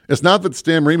it. It's not that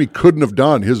Sam Raimi couldn't have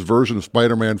done his version of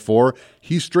Spider-Man 4.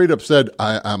 He straight up said,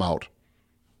 I'm out.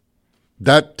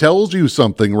 That tells you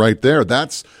something right there.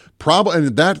 That's probably,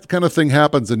 and that kind of thing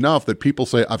happens enough that people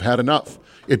say, I've had enough.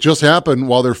 It just happened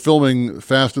while they're filming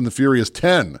Fast and the Furious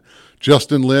 10.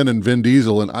 Justin Lin and Vin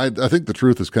Diesel, and I think the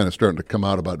truth is kind of starting to come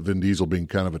out about Vin Diesel being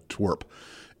kind of a twerp.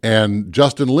 And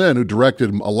Justin Lin, who directed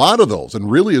a lot of those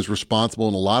and really is responsible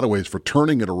in a lot of ways for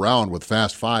turning it around with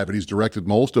Fast 5, and he's directed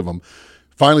most of them,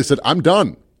 finally said, I'm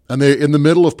done. And they, in the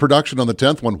middle of production on the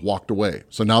 10th one, walked away.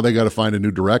 So now they got to find a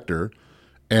new director,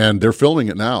 and they're filming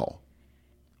it now.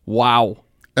 Wow.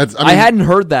 I hadn't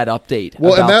heard that update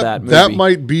about that movie. That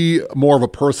might be more of a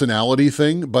personality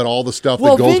thing, but all the stuff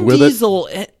that goes with it. Vin Diesel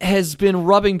has been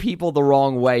rubbing people the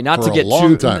wrong way. Not to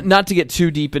get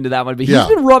too deep into that one, but he's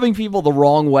been rubbing people the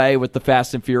wrong way with the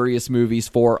Fast and Furious movies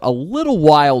for a little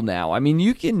while now. I mean,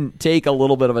 you can take a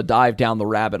little bit of a dive down the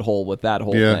rabbit hole with that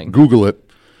whole thing. Google it.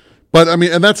 But, I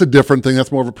mean, and that's a different thing.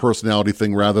 That's more of a personality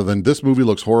thing rather than this movie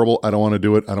looks horrible. I don't want to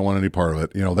do it. I don't want any part of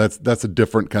it. That's a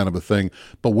different kind of a thing.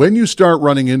 But when you start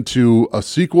running into a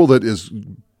sequel that is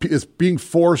being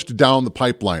forced down the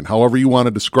pipeline, however you want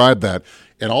to describe that,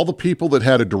 and all the people that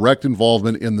had a direct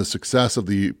involvement in the success of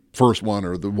the first one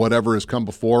or the whatever has come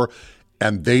before,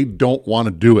 and they don't want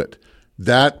to do it,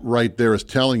 that right there is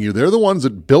telling you they're the ones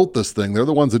that built this thing. They're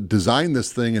the ones that designed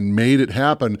this thing and made it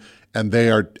happen. And they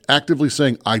are actively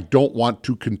saying, I don't want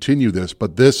to continue this,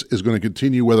 but this is going to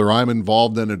continue whether I'm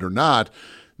involved in it or not.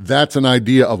 That's an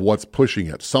idea of what's pushing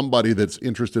it. Somebody that's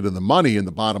interested in the money and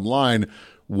the bottom line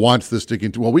wants this to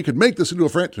continue. Well, we could make this into a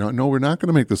franchise. No, we're not going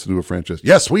to make this into a franchise.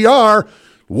 Yes, we are.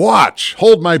 Watch.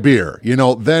 Hold my beer.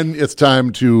 Then it's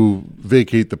time to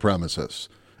vacate the premises.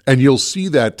 And you'll see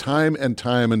that time and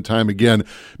time and time again.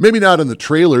 Maybe not in the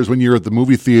trailers when you're at the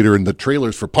movie theater and the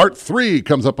trailers for part 3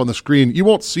 comes up on the screen. You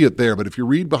won't see it there, but if you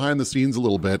read behind the scenes a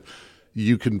little bit,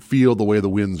 you can feel the way the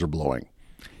winds are blowing.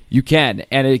 You can,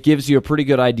 and it gives you a pretty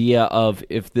good idea of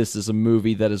if this is a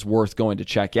movie that is worth going to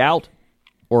check out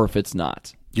or if it's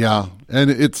not. Yeah,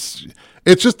 and it's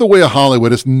just the way of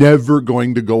Hollywood. It's never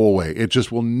going to go away. It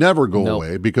just will never go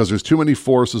away because there's too many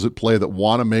forces at play that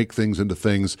want to make things into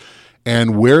things.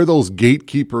 And where those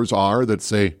gatekeepers are that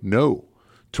say no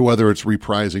to whether it's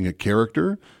reprising a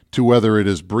character, to whether it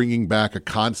is bringing back a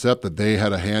concept that they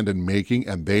had a hand in making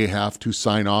and they have to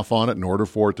sign off on it in order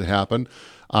for it to happen.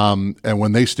 And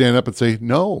when they stand up and say,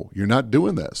 no, you're not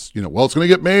doing this, well, it's going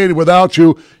to get made without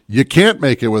you. You can't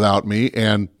make it without me.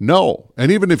 And no.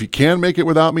 And even if you can make it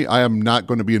without me, I am not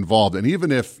going to be involved. And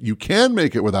even if you can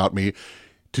make it without me,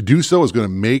 to do so is going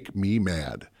to make me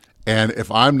mad. And if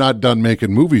I'm not done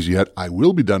making movies yet, I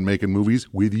will be done making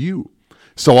movies with you.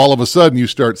 So all of a sudden you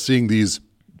start seeing these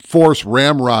force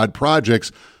ramrod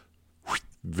projects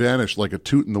vanish like a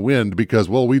toot in the wind because,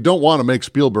 well, we don't want to make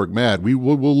Spielberg mad.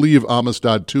 We'll leave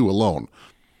Amistad 2 alone.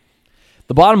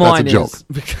 The bottom line That's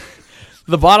a joke.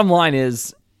 The bottom line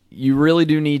is you really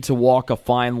do need to walk a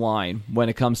fine line when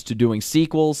it comes to doing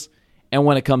sequels and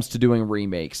when it comes to doing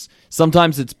remakes.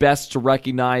 Sometimes it's best to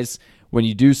recognize when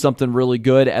you do something really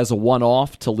good as a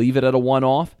one-off, to leave it at a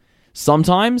one-off.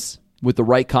 Sometimes, with the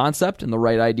right concept and the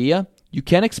right idea, you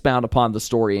can expound upon the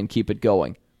story and keep it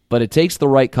going. But it takes the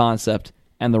right concept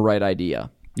and the right idea.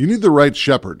 You need the right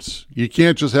shepherds. You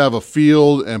can't just have a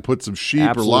field and put some sheep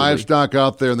Absolutely. or livestock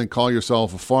out there and then call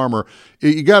yourself a farmer.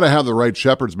 You got to have the right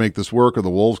shepherds make this work, or the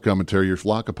wolves come and tear your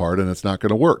flock apart, and it's not going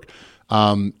to work.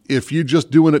 If you're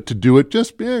just doing it to do it,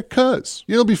 just cuz.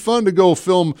 It'll be fun to go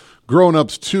film Grown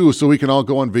Ups 2 so we can all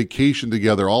go on vacation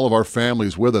together, all of our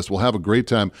families with us. We'll have a great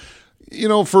time.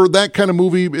 For that kind of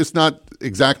movie, it's not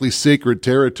exactly sacred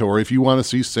territory. If you want to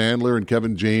see Sandler and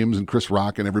Kevin James and Chris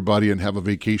Rock and everybody and have a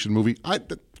vacation movie,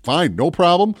 fine, no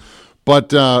problem.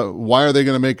 But why are they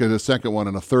going to make a second one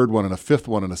and a third one and a fifth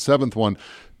one and a seventh one?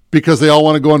 Because they all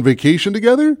want to go on vacation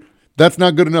together? That's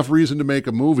not good enough reason to make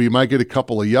a movie. You might get a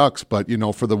couple of yucks, but,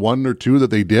 for the one or two that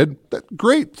they did,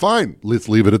 great, fine. Let's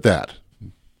leave it at that.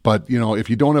 But, if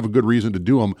you don't have a good reason to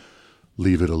do them,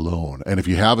 leave it alone. And if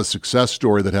you have a success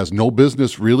story that has no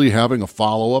business really having a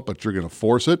follow-up, but you're going to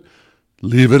force it,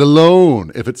 leave it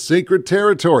alone. If it's sacred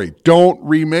territory, don't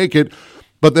remake it.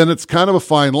 But then it's kind of a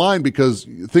fine line because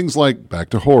things like, back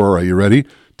to horror, are you ready?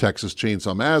 Texas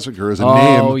Chainsaw Massacre is a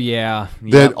name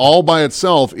that all by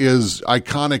itself is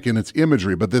iconic in its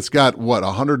imagery, but it's got,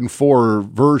 104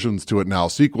 versions to it now,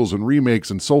 sequels and remakes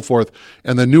and so forth.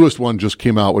 And the newest one just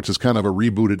came out, which is kind of a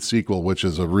rebooted sequel, which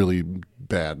is a really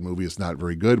bad movie. It's not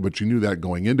very good, but you knew that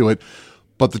going into it.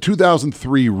 But the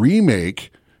 2003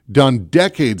 remake, done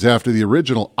decades after the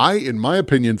original, I, in my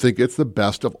opinion, think it's the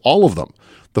best of all of them.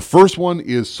 The first one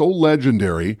is so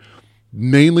legendary,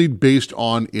 mainly based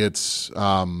on its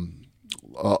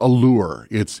allure,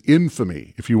 its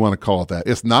infamy, if you want to call it that.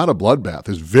 It's not a bloodbath.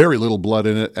 There's very little blood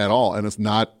in it at all, and it's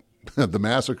not the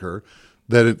massacre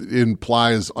that it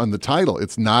implies on the title.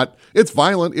 It's not. It's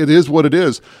violent. It is what it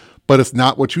is, but it's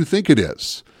not what you think it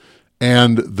is.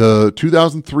 And the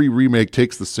 2003 remake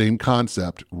takes the same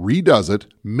concept, redoes it,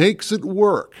 makes it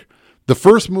work. The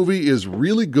first movie is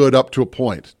really good up to a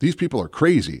point. These people are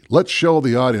crazy. Let's show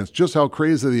the audience just how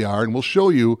crazy they are, and we'll show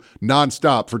you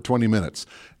nonstop for 20 minutes.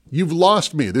 You've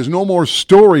lost me. There's no more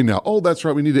story now. Oh, that's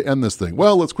right. We need to end this thing.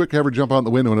 Well, let's quick have her jump out the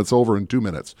window, and it's over in 2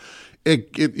 minutes.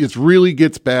 It really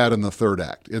gets bad in the third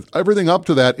act. Everything up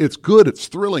to that, it's good, it's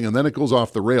thrilling, and then it goes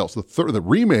off the rails. The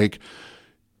remake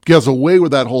gets away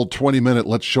with that whole 20-minute,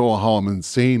 let's show how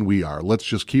insane we are. Let's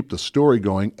just keep the story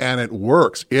going, and it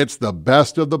works. It's the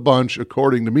best of the bunch,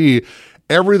 according to me.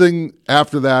 Everything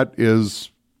after that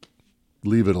is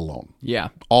leave it alone. Yeah.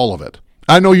 All of it.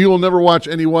 I know you will never watch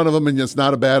any one of them, and it's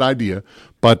not a bad idea,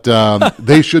 but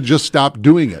they should just stop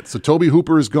doing it. So Toby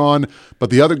Hooper is gone,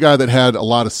 but the other guy that had a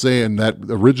lot of say in that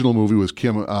original movie was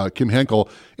Kim Henkel,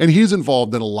 and he's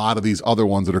involved in a lot of these other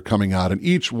ones that are coming out, and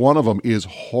each one of them is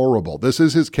horrible. This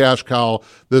is his cash cow.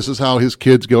 This is how his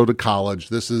kids go to college.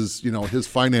 This is, his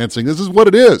financing. This is what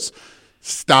it is.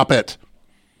 Stop it.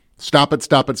 Stop it,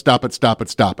 stop it, stop it, stop it,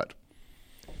 stop it.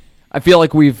 I feel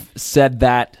like we've said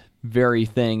that very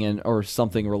thing or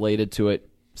something related to it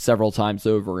several times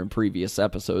over in previous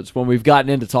episodes when we've gotten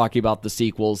into talking about the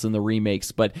sequels and the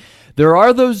remakes. But there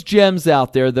are those gems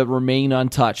out there that remain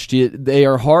untouched. They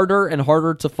are harder and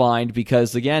harder to find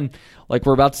because, again, like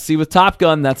we're about to see with Top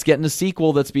Gun, that's getting a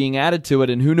sequel that's being added to it,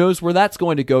 and who knows where that's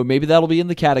going to go. Maybe that'll be in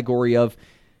the category of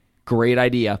great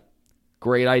idea.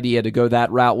 Great idea to go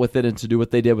that route with it and to do what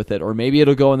they did with it. Or maybe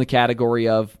it'll go in the category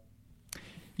of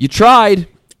you tried,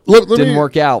 didn't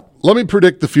work out. Let me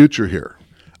predict the future here.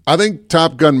 I think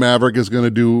Top Gun Maverick is going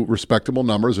to do respectable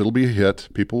numbers. It'll be a hit.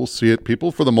 People will see it.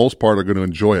 People, for the most part, are going to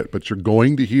enjoy it. But you're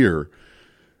going to hear,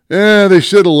 they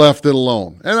should have left it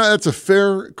alone. And that's a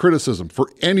fair criticism for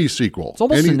any sequel. It's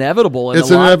almost inevitable in a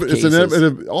lot of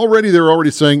cases. Already, they're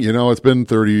already saying, it's been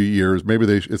 30 years. Maybe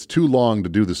it's too long to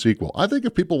do the sequel. I think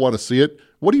if people want to see it,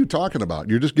 what are you talking about?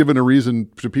 You're just giving a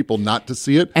reason to people not to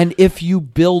see it. And if you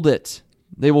build it,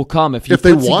 they will come. If you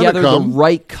put together the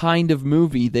right kind of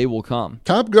movie, they will come.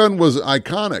 Top Gun was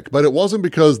iconic, but it wasn't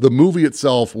because the movie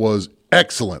itself was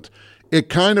excellent. It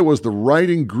kind of was the right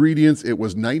ingredients. It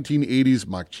was 1980s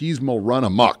machismo run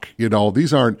amok.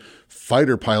 These aren't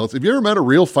fighter pilots. Have you ever met a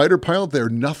real fighter pilot? They're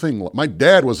nothing. My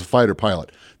dad was a fighter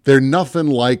pilot. They're nothing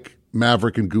like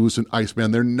Maverick and Goose and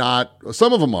Iceman. They're not.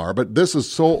 Some of them are, but this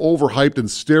is so overhyped and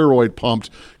steroid pumped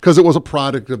because it was a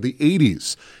product of the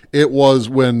 80s. It was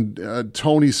when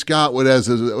Tony Scott was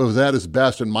at his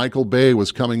best, and Michael Bay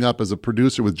was coming up as a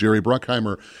producer with Jerry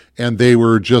Bruckheimer, and they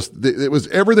were it was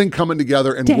everything coming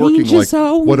together and working like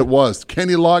what it was.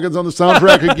 Kenny Loggins on the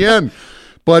soundtrack again.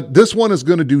 But this one is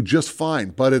going to do just fine.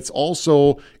 But it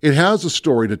has a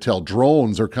story to tell.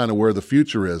 Drones are kind of where the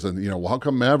future is. And, how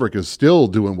come Maverick is still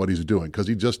doing what he's doing? Because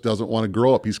he just doesn't want to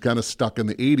grow up. He's kind of stuck in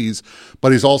the 80s.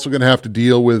 But he's also going to have to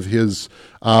deal with his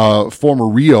former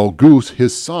Rio, Goose,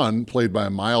 his son, played by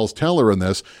Miles Teller in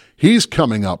this. He's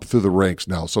coming up through the ranks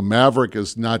now. So Maverick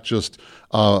is not just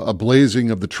a blazing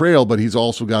of the trail, but he's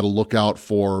also got to look out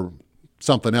for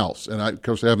something else. And of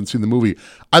course, I haven't seen the movie.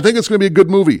 I think it's going to be a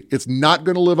good movie. It's not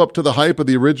going to live up to the hype of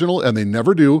the original, and they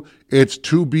never do. It's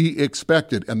to be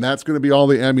expected, and that's going to be all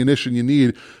the ammunition you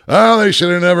need. They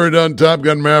should have never done Top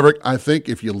Gun Maverick. I think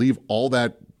if you leave all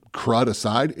that crud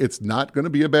aside, it's not going to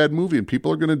be a bad movie, and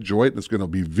people are going to enjoy it, and it's going to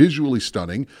be visually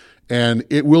stunning, and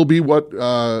it will be what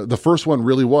the first one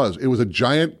really was. It was a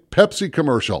giant Pepsi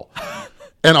commercial.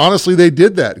 And honestly, they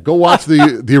did that. Go watch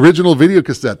the original video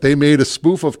cassette. They made a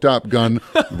spoof of Top Gun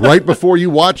right before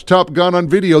you watch Top Gun on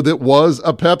video that was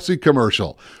a Pepsi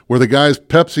commercial, where the guy's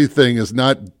Pepsi thing is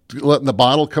not letting the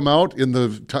bottle come out in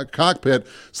the cockpit,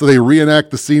 so they reenact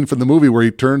the scene from the movie where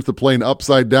he turns the plane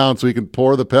upside down so he can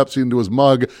pour the Pepsi into his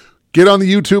mug. Get on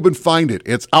the YouTube and find it.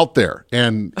 It's out there.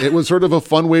 And it was sort of a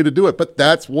fun way to do it. But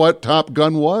that's what Top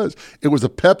Gun was. It was a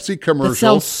Pepsi commercial. That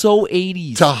sounds so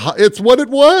 80s. It's what it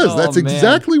was. Oh, that's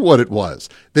exactly what it was.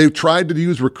 They tried to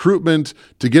use recruitment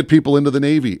to get people into the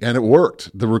Navy, and it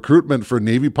worked. The recruitment for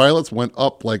Navy pilots went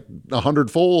up like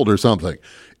 100-fold or something.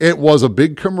 It was a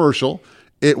big commercial.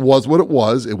 It was what it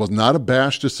was. It was not a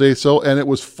bash to say so, and it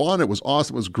was fun. It was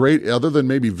awesome. It was great. Other than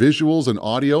maybe visuals and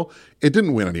audio, it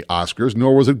didn't win any Oscars,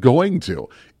 nor was it going to.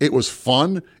 It was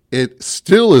fun. It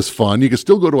still is fun. You can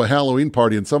still go to a Halloween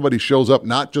party and somebody shows up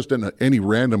not just in any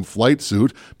random flight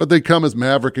suit, but they come as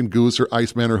Maverick and Goose or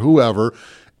Iceman or whoever,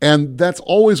 and that's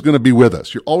always going to be with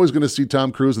us. You're always going to see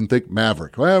Tom Cruise and think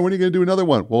Maverick. Well, when are you going to do another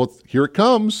one? Well, here it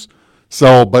comes.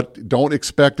 So, but don't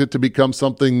expect it to become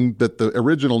something that the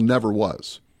original never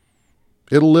was.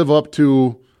 It'll live up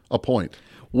to a point.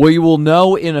 We will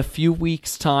know in a few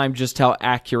weeks' time just how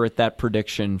accurate that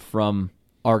prediction from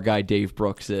our guy Dave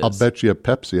Brooks is. I'll bet you a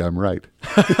Pepsi I'm right.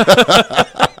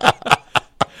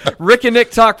 Rick and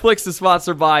Nick Talk Flicks is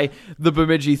sponsored by the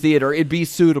Bemidji Theater. It'd be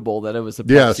suitable that it was a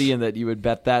Pepsi and that you would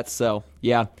bet that. So,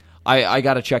 yeah. I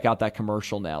got to check out that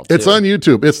commercial now, too. It's on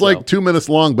YouTube. It's like 2 minutes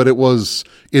long, but it was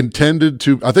intended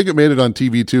to, I think it made it on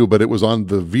TV too, but it was on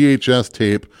the VHS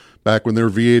tape back when there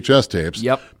were VHS tapes.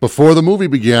 Yep. Before the movie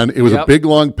began, it was a big,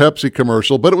 long Pepsi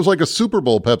commercial, but it was like a Super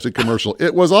Bowl Pepsi commercial.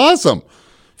 It was awesome.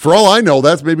 For all I know,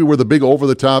 that's maybe where the big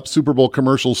over-the-top Super Bowl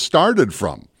commercial started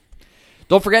from.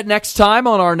 Don't forget, next time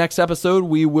on our next episode,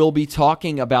 we will be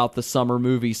talking about the summer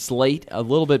movie slate a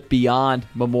little bit beyond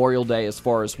Memorial Day as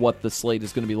far as what the slate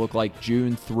is going to be look like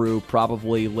June through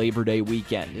probably Labor Day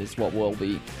weekend is what we'll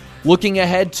be looking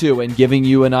ahead to and giving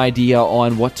you an idea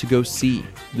on what to go see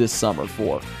this summer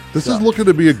for. This is looking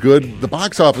to be the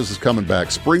box office is coming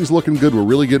back. Spring's looking good. We're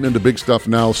really getting into big stuff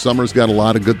now. Summer's got a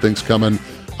lot of good things coming.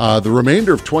 the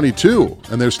remainder of 22,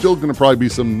 and there's still going to probably be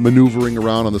some maneuvering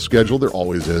around on the schedule. There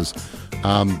always is.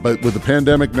 But with the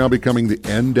pandemic now becoming the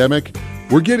endemic,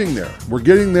 we're getting there. We're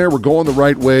getting there. We're going the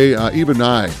right way. Even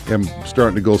I am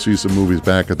starting to go see some movies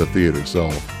back at the theater.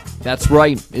 So that's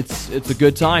right. It's a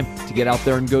good time to get out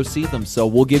there and go see them. So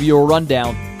we'll give you a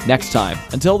rundown next time.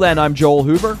 Until then, I'm Joel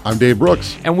Hoover. I'm Dave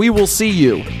Brooks. And we will see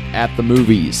you at the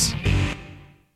movies.